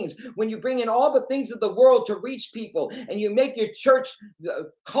his things, when you bring in all the things of the world to reach people, and you make your church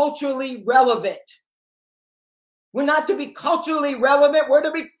culturally relevant. We're not to be culturally relevant. We're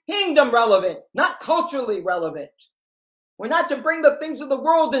to be kingdom relevant, not culturally relevant. We're not to bring the things of the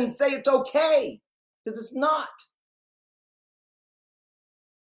world and say it's okay, because it's not.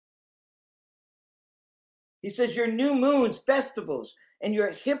 He says your new moons, festivals, and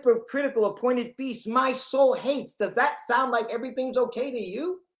your hypocritical appointed feasts my soul hates. Does that sound like everything's okay to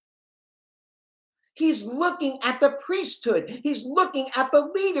you? He's looking at the priesthood. He's looking at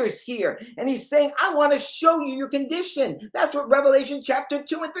the leaders here. And he's saying, I want to show you your condition. That's what Revelation chapter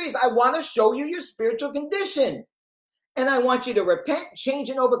 2 and 3 is. I want to show you your spiritual condition. And I want you to repent, change,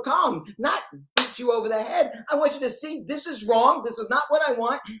 and overcome, not beat you over the head. I want you to see this is wrong. This is not what I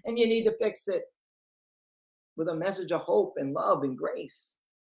want. And you need to fix it with a message of hope and love and grace.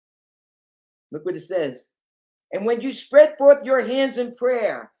 Look what it says. And when you spread forth your hands in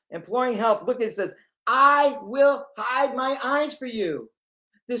prayer, imploring help, look, it says, I will hide my eyes for you.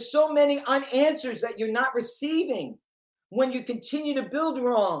 There's so many unanswers that you're not receiving when you continue to build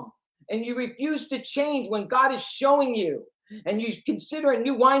wrong and you refuse to change when God is showing you, and you consider a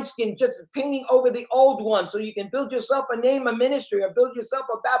new wineskin just painting over the old one so you can build yourself a name, a ministry, or build yourself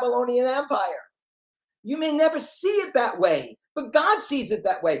a Babylonian empire. You may never see it that way, but God sees it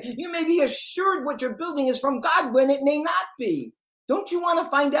that way. You may be assured what you're building is from God when it may not be. Don't you want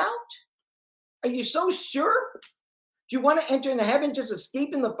to find out? Are you so sure? Do you want to enter into heaven just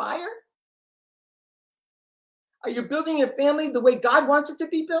escaping the fire? Are you building your family the way God wants it to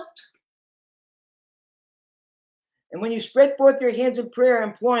be built? And when you spread forth your hands in prayer,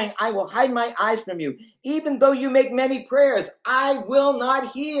 imploring, I will hide my eyes from you. Even though you make many prayers, I will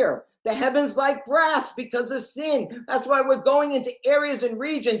not hear. The heavens like brass because of sin. That's why we're going into areas and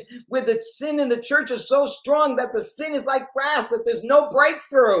regions where the sin in the church is so strong that the sin is like brass, that there's no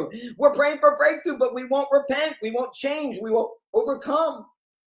breakthrough. We're praying for breakthrough, but we won't repent. We won't change. We won't overcome.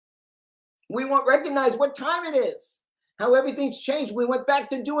 We won't recognize what time it is, how everything's changed. We went back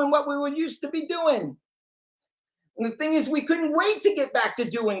to doing what we were used to be doing. And the thing is, we couldn't wait to get back to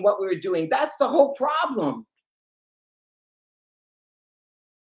doing what we were doing. That's the whole problem.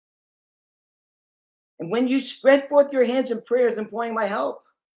 And when you spread forth your hands in prayers, imploring my help,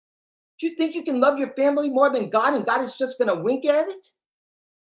 do you think you can love your family more than God, and God is just going to wink at it?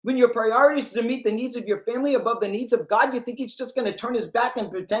 When your priority is to meet the needs of your family above the needs of God, you think he's just going to turn his back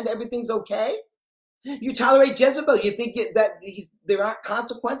and pretend everything's okay? You tolerate Jezebel, you think that there aren't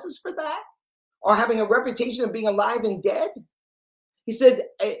consequences for that? Or having a reputation of being alive and dead? He said,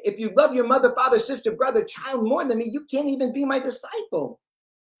 if you love your mother, father, sister, brother, child more than me, you can't even be my disciple.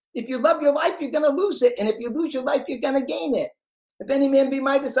 If you love your life, you're going to lose it. And if you lose your life, you're going to gain it. If any man be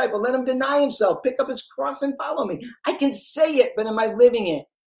my disciple, let him deny himself, pick up his cross and follow me. I can say it, but am I living it?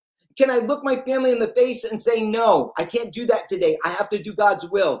 Can I look my family in the face and say, no, I can't do that today. I have to do God's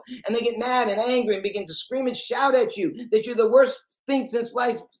will. And they get mad and angry and begin to scream and shout at you that you're the worst thing since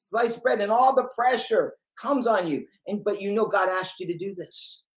sliced bread, and all the pressure comes on you. But you know God asked you to do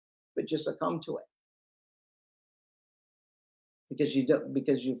this, but just succumb to it. Because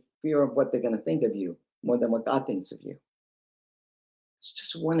you fear of what they're going to think of you more than what God thinks of you. It's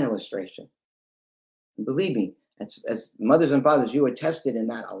just one illustration. And believe me, as mothers and fathers, you are tested in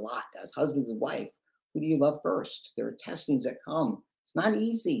that a lot. As husbands and wife, who do you love first? There are testings that come. It's not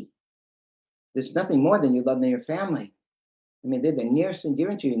easy. There's nothing more than you love than your family. I mean, they're the nearest and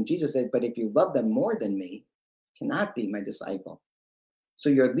dearest to you. And Jesus said, but if you love them more than me, you cannot be my disciple. So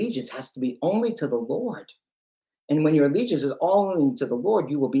your allegiance has to be only to the Lord. And when your allegiance is only to the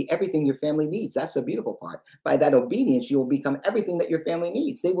Lord, you will be everything your family needs. That's the beautiful part. By that obedience, you will become everything that your family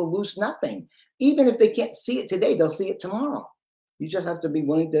needs. They will lose nothing. Even if they can't see it today, they'll see it tomorrow. You just have to be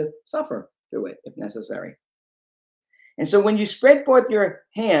willing to suffer through it if necessary. And so when you spread forth your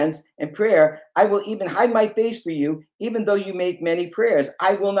hands in prayer, I will even hide my face for you, even though you make many prayers.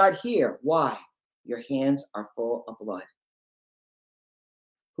 I will not hear. Why? Your hands are full of blood.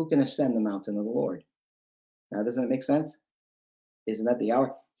 Who can ascend the mountain of the Lord? Now, doesn't it make sense? Isn't that the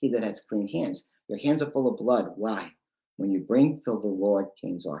hour? He that has clean hands. Your hands are full of blood. Why? When you bring to the Lord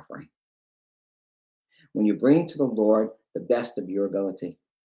King's offering. When you bring to the Lord the best of your ability.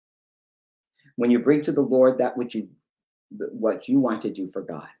 When you bring to the Lord that what you want to do for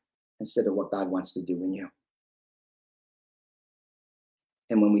God, instead of what God wants to do in you.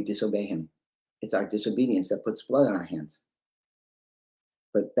 And when we disobey him, it's our disobedience that puts blood on our hands.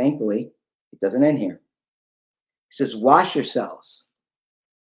 But thankfully, it doesn't end here. He says, wash yourselves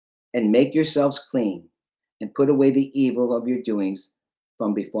and make yourselves clean and put away the evil of your doings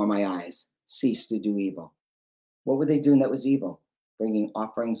from before my eyes. Cease to do evil. What were they doing that was evil? Bringing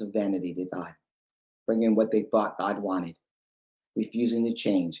offerings of vanity to God. Bringing what they thought God wanted. Refusing to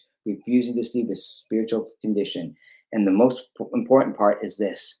change. Refusing to see the spiritual condition. And the most important part is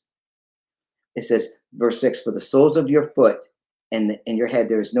this. It says, verse 6, for the soles of your foot and in your head,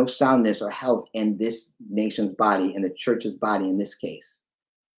 there is no soundness or health in this nation's body, in the church's body in this case.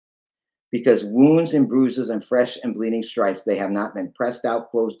 Because wounds and bruises and fresh and bleeding stripes, they have not been pressed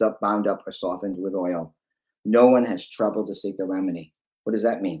out, closed up, bound up, or softened with oil. No one has troubled to seek a remedy. What does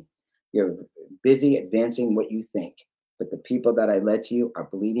that mean? You're busy advancing what you think, but the people that I led to you are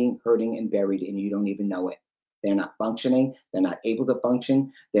bleeding, hurting, and buried, and you don't even know it. They're not functioning. They're not able to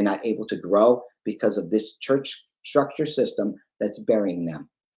function. They're not able to grow because of this church structure system that's burying them.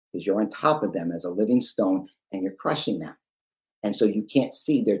 Because you're on top of them as a living stone and you're crushing them. And so you can't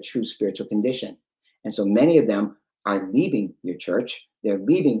see their true spiritual condition. And so many of them are leaving your church. They're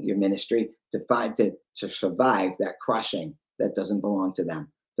leaving your ministry to survive that crushing that doesn't belong to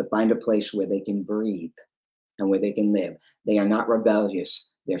them, to find a place where they can breathe and where they can live. They are not rebellious.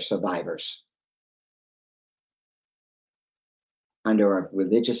 They're survivors. Under a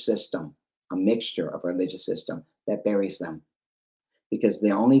religious system, a mixture of religious system that buries them. Because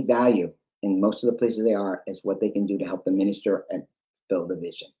the only value in most of the places they are is what they can do to help the minister and build the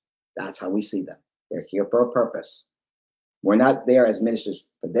vision. That's how we see them. They're here for a purpose. We're not there as ministers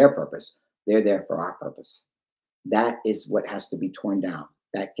for their purpose. They're there for our purpose. That is what has to be torn down.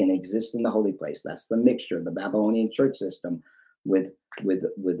 That can exist in the holy place. That's the mixture of the Babylonian church system with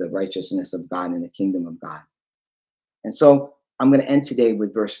the righteousness of God and the kingdom of God. And so I'm going to end today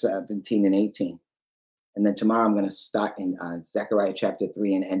with verse 17 and 18. And then tomorrow I'm going to start in Zechariah chapter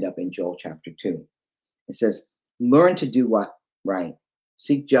 3 and end up in Joel chapter 2. It says, learn to do what? Right.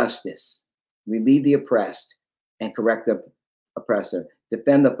 Seek justice, relieve the oppressed, and correct the oppressor.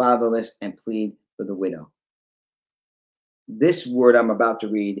 Defend the fatherless and plead for the widow. This word I'm about to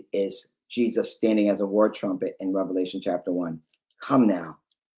read is Jesus standing as a war trumpet in Revelation chapter 1. Come now.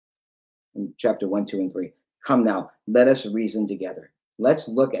 In chapter 1, 2, and 3. Come now. Let us reason together. Let's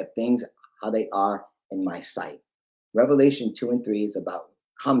look at things how they are in my sight. Revelation 2 and 3 is about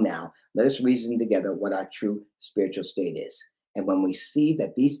come now, let us reason together what our true spiritual state is. And when we see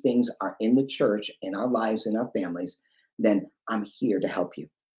that these things are in the church, in our lives, in our families, then I'm here to help you.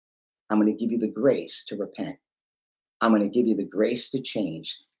 I'm going to give you the grace to repent. I'm going to give you the grace to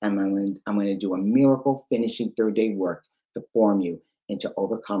change. And I'm going to do a miracle finishing third day work to form you into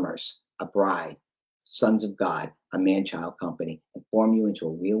overcomers, a bride, sons of God, a man-child company, and form you into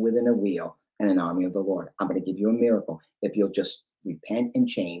a wheel within a wheel and an army of the Lord. I'm going to give you a miracle if you'll just repent and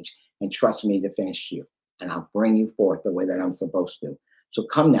change and trust me to finish you. And I'll bring you forth the way that I'm supposed to. So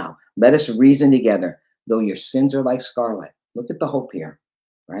come now, let us reason together. Though your sins are like scarlet. Look at the hope here,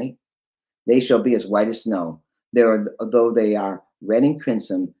 right? They shall be as white as snow. Though they are red and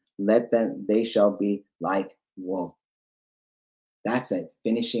crimson, they shall be like wool. That's a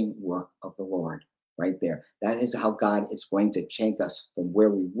finishing work of the Lord right there. That is how God is going to change us from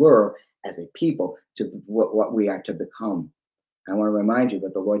where we were as a people to what we are to become. I want to remind you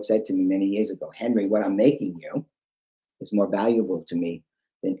what the Lord said to me many years ago. Henry, what I'm making you is more valuable to me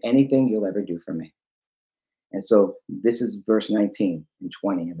than anything you'll ever do for me. And so this is verse 19 and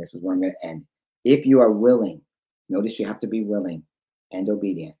 20, and this is where I'm going to end. If you are willing, notice you have to be willing and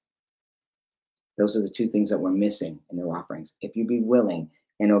obedient. Those are the two things that we're missing in their offerings. If you be willing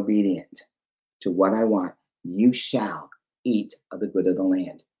and obedient to what I want, you shall eat of the good of the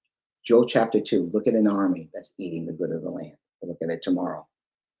land. Joel chapter 2, look at an army that's eating the good of the land. We'll look at it tomorrow.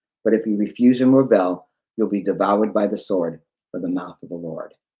 But if you refuse and rebel, you'll be devoured by the sword, for the mouth of the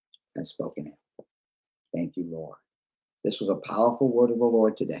Lord has spoken it. Thank you, Lord. This was a powerful word of the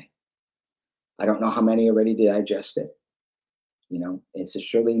Lord today. I don't know how many already digest it. You know, it's a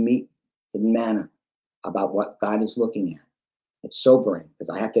surely meat hidden manna about what God is looking at. It's sobering because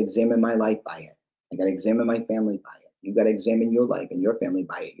I have to examine my life by it. I got to examine my family by it. You got to examine your life and your family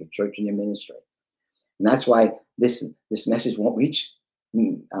by it, your church and your ministry. And that's why this message won't reach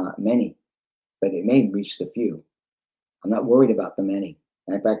many, but it may reach the few. I'm not worried about the many.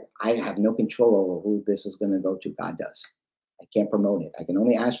 And in fact, I have no control over who this is going to go to. God does. I can't promote it. I can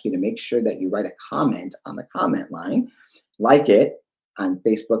only ask you to make sure that you write a comment on the comment line, like it on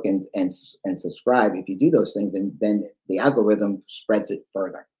Facebook and subscribe. If you do those things, then the algorithm spreads it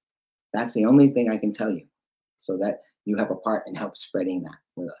further. That's the only thing I can tell you, so that you have a part in help spreading that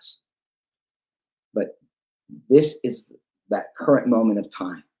with us. But this is that current moment of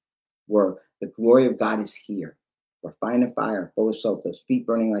time where the glory of God is here. We're finding fire, full of soap, those feet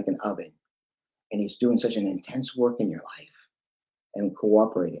burning like an oven. And he's doing such an intense work in your life. And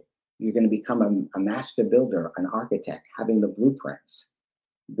cooperate it. You're going to become a master builder, an architect, having the blueprints,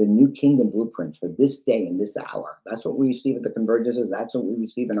 the new kingdom blueprints for this day and this hour. That's what we receive at the Convergences. That's what we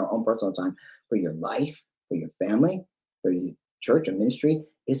receive in our own personal time for your life, for your family, for your church or ministry.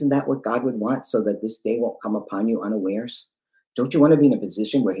 Isn't that what God would want, so that this day won't come upon you unawares? Don't you want to be in a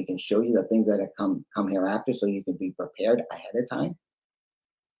position where he can show you the things that have come hereafter, so you can be prepared ahead of time?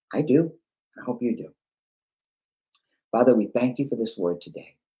 I do. I hope you do. Father, we thank you for this word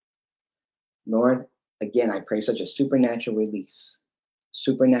today. Lord, again, I pray such a supernatural release,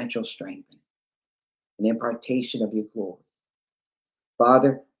 supernatural strength, an impartation of your glory.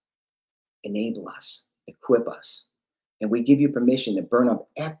 Father, enable us, equip us, and we give you permission to burn up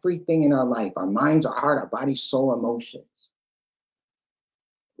everything in our life, our minds, our heart, our body, soul, emotions.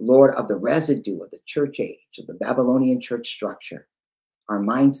 Lord, of the residue of the church age, of the Babylonian church structure, our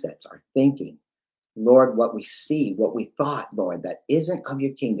mindsets, our thinking. Lord, what we see, what we thought, Lord, that isn't of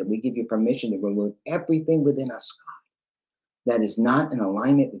your kingdom, we give you permission to remove everything within us, God, that is not in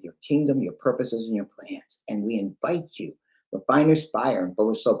alignment with your kingdom, your purposes, and your plans. And we invite you, refiner's fire and full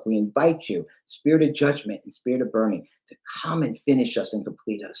of soap, we invite you, spirit of judgment and spirit of burning, to come and finish us and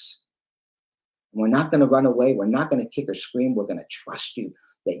complete us. And we're not going to run away. We're not going to kick or scream. We're going to trust you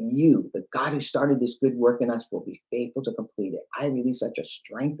that you, the God who started this good work in us, will be faithful to complete it. I release such a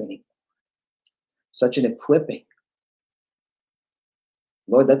strengthening, such an equipping.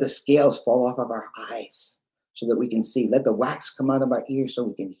 Lord, let the scales fall off of our eyes so that we can see. Let the wax come out of our ears so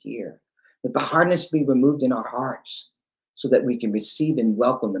we can hear. Let the hardness be removed in our hearts so that we can receive and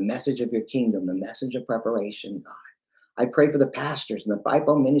welcome the message of your kingdom, the message of preparation, God. I pray for the pastors and the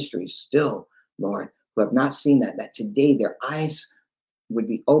fivefold ministries still, Lord, who have not seen that today their eyes would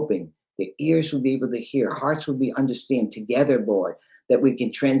be open, their ears would be able to hear, hearts would be understand together, Lord, that we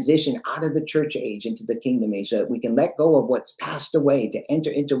can transition out of the church age into the kingdom age, so that we can let go of what's passed away to enter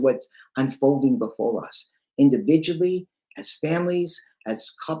into what's unfolding before us, individually, as families,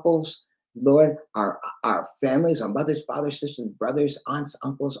 as couples, Lord, our families, our mothers, fathers, sisters, brothers, aunts,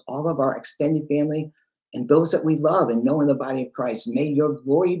 uncles, all of our extended family, and those that we love and know in the body of Christ. May your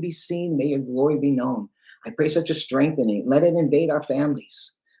glory be seen. May your glory be known. I pray such a strengthening. Let it invade our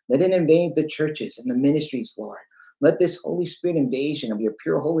families. Let it invade the churches and the ministries, Lord. Let this Holy Spirit invasion of your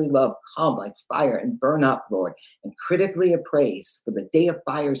pure holy love come like fire and burn up, Lord, and critically appraise for the day of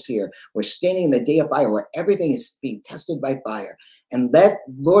fire is here. We're standing in the day of fire where everything is being tested by fire. And let,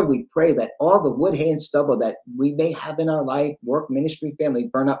 Lord, we pray that all the wood, hay, and stubble that we may have in our life, work, ministry, family,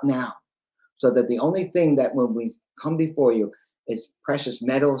 burn up now. So that the only thing that when we come before you is precious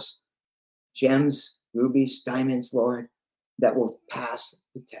metals, gems, rubies, diamonds, Lord, that will pass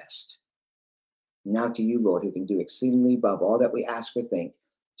the test. Now to you, Lord, who can do exceedingly above all that we ask or think,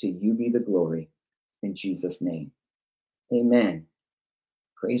 to you be the glory. In Jesus' name. Amen.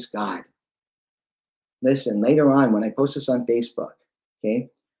 Praise God. Listen, later on, when I post this on Facebook, okay,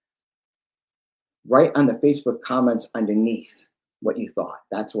 write on the Facebook comments underneath what you thought.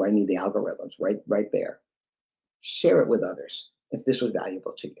 That's where I need the algorithms, right there. Share it with others if this was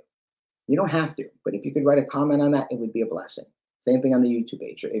valuable to you. You don't have to, but if you could write a comment on that, it would be a blessing. Same thing on the YouTube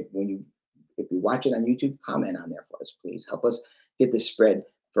page. If you watch it on YouTube, comment on there for us, please. Help us get this spread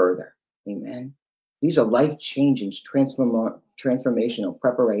further. Amen. These are life-changing, transformational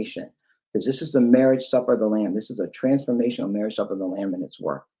preparation, because this is the marriage supper of the Lamb. This is a transformational marriage supper of the Lamb and its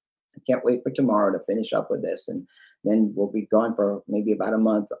work. I can't wait for tomorrow to finish up with this, and then we'll be gone for maybe about a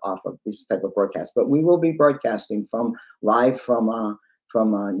month off of this type of broadcast. But we will be broadcasting live from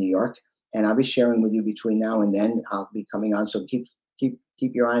New York, and I'll be sharing with you between now and then. I'll be coming on, so keep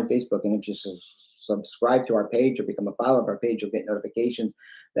your eye on Facebook, and if you subscribe to our page or become a follower of our page, you'll get notifications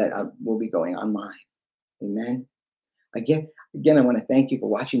that we'll be going online. Amen. Again, I want to thank you for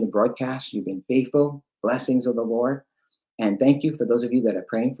watching the broadcast. You've been faithful. Blessings of the Lord. And thank you for those of you that are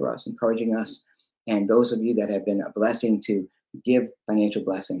praying for us, encouraging us, and those of you that have been a blessing to give financial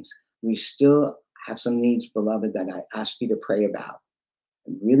blessings. We still have some needs, beloved, that I ask you to pray about.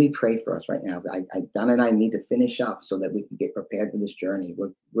 Really pray for us right now. Don and I need to finish up so that we can get prepared for this journey.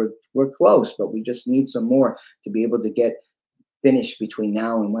 We're close, but we just need some more to be able to get finished between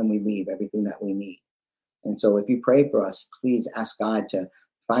now and when we leave, everything that we need. And so if you pray for us, please ask God to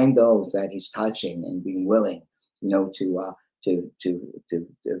find those that he's touching and being willing, to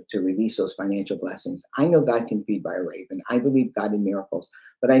release those financial blessings. I know God can feed by a raven. I believe God in miracles,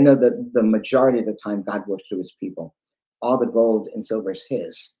 but I know that the majority of the time God works through his people. All the gold and silver is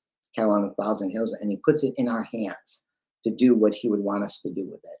his, cattle on 1,000 hills, and he puts it in our hands to do what he would want us to do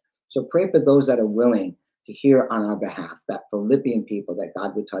with it. So pray for those that are willing to hear on our behalf, that Philippian people, that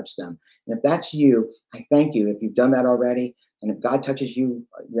God would touch them. And if that's you, I thank you if you've done that already. And if God touches you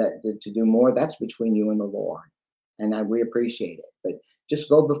to do more, that's between you and the Lord. And we appreciate it. But just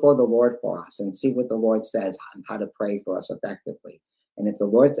go before the Lord for us and see what the Lord says on how to pray for us effectively. And if the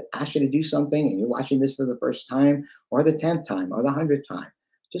Lord asks you to do something and you're watching this for the first time or the 10th time or the 100th time,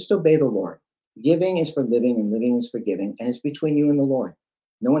 just obey the Lord. Giving is for living and living is for giving. And it's between you and the Lord.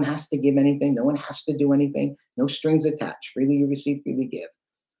 No one has to give anything. No one has to do anything. No strings attached. Freely you receive, freely give.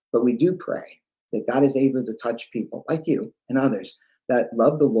 But we do pray that God is able to touch people like you and others that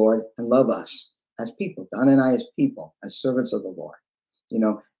love the Lord and love us as people, Don and I as people, as servants of the Lord,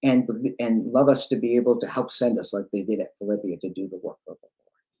 and love us to be able to help send us like they did at Philippia to do the work of the Lord.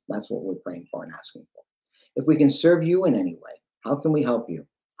 That's what we're praying for and asking for. If we can serve you in any way, how can we help you?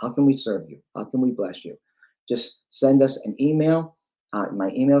 How can we serve you? How can we bless you? Just send us an email.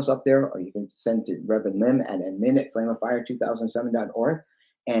 My email's up there, or you can send to Reverend Lim at admin@flameofire2007.org.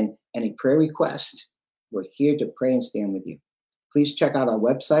 And any prayer request, we're here to pray and stand with you. Please check out our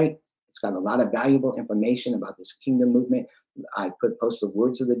website. It's got a lot of valuable information about this kingdom movement. I post the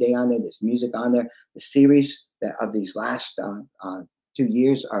words of the day on there. There's music on there. The series of these last 2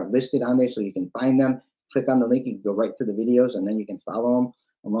 years are listed on there, so you can find them. Click on the link, you can go right to the videos, and then you can follow them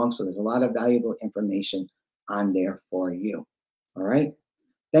along. So there's a lot of valuable information on there for you. All right.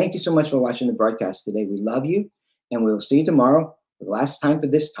 Thank you so much for watching the broadcast today. We love you, and we will see you tomorrow for the last time for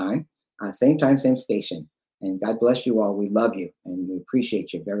this time. Same time, same station. And God bless you all. We love you, and we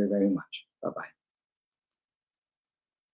appreciate you very, very much. Bye-bye.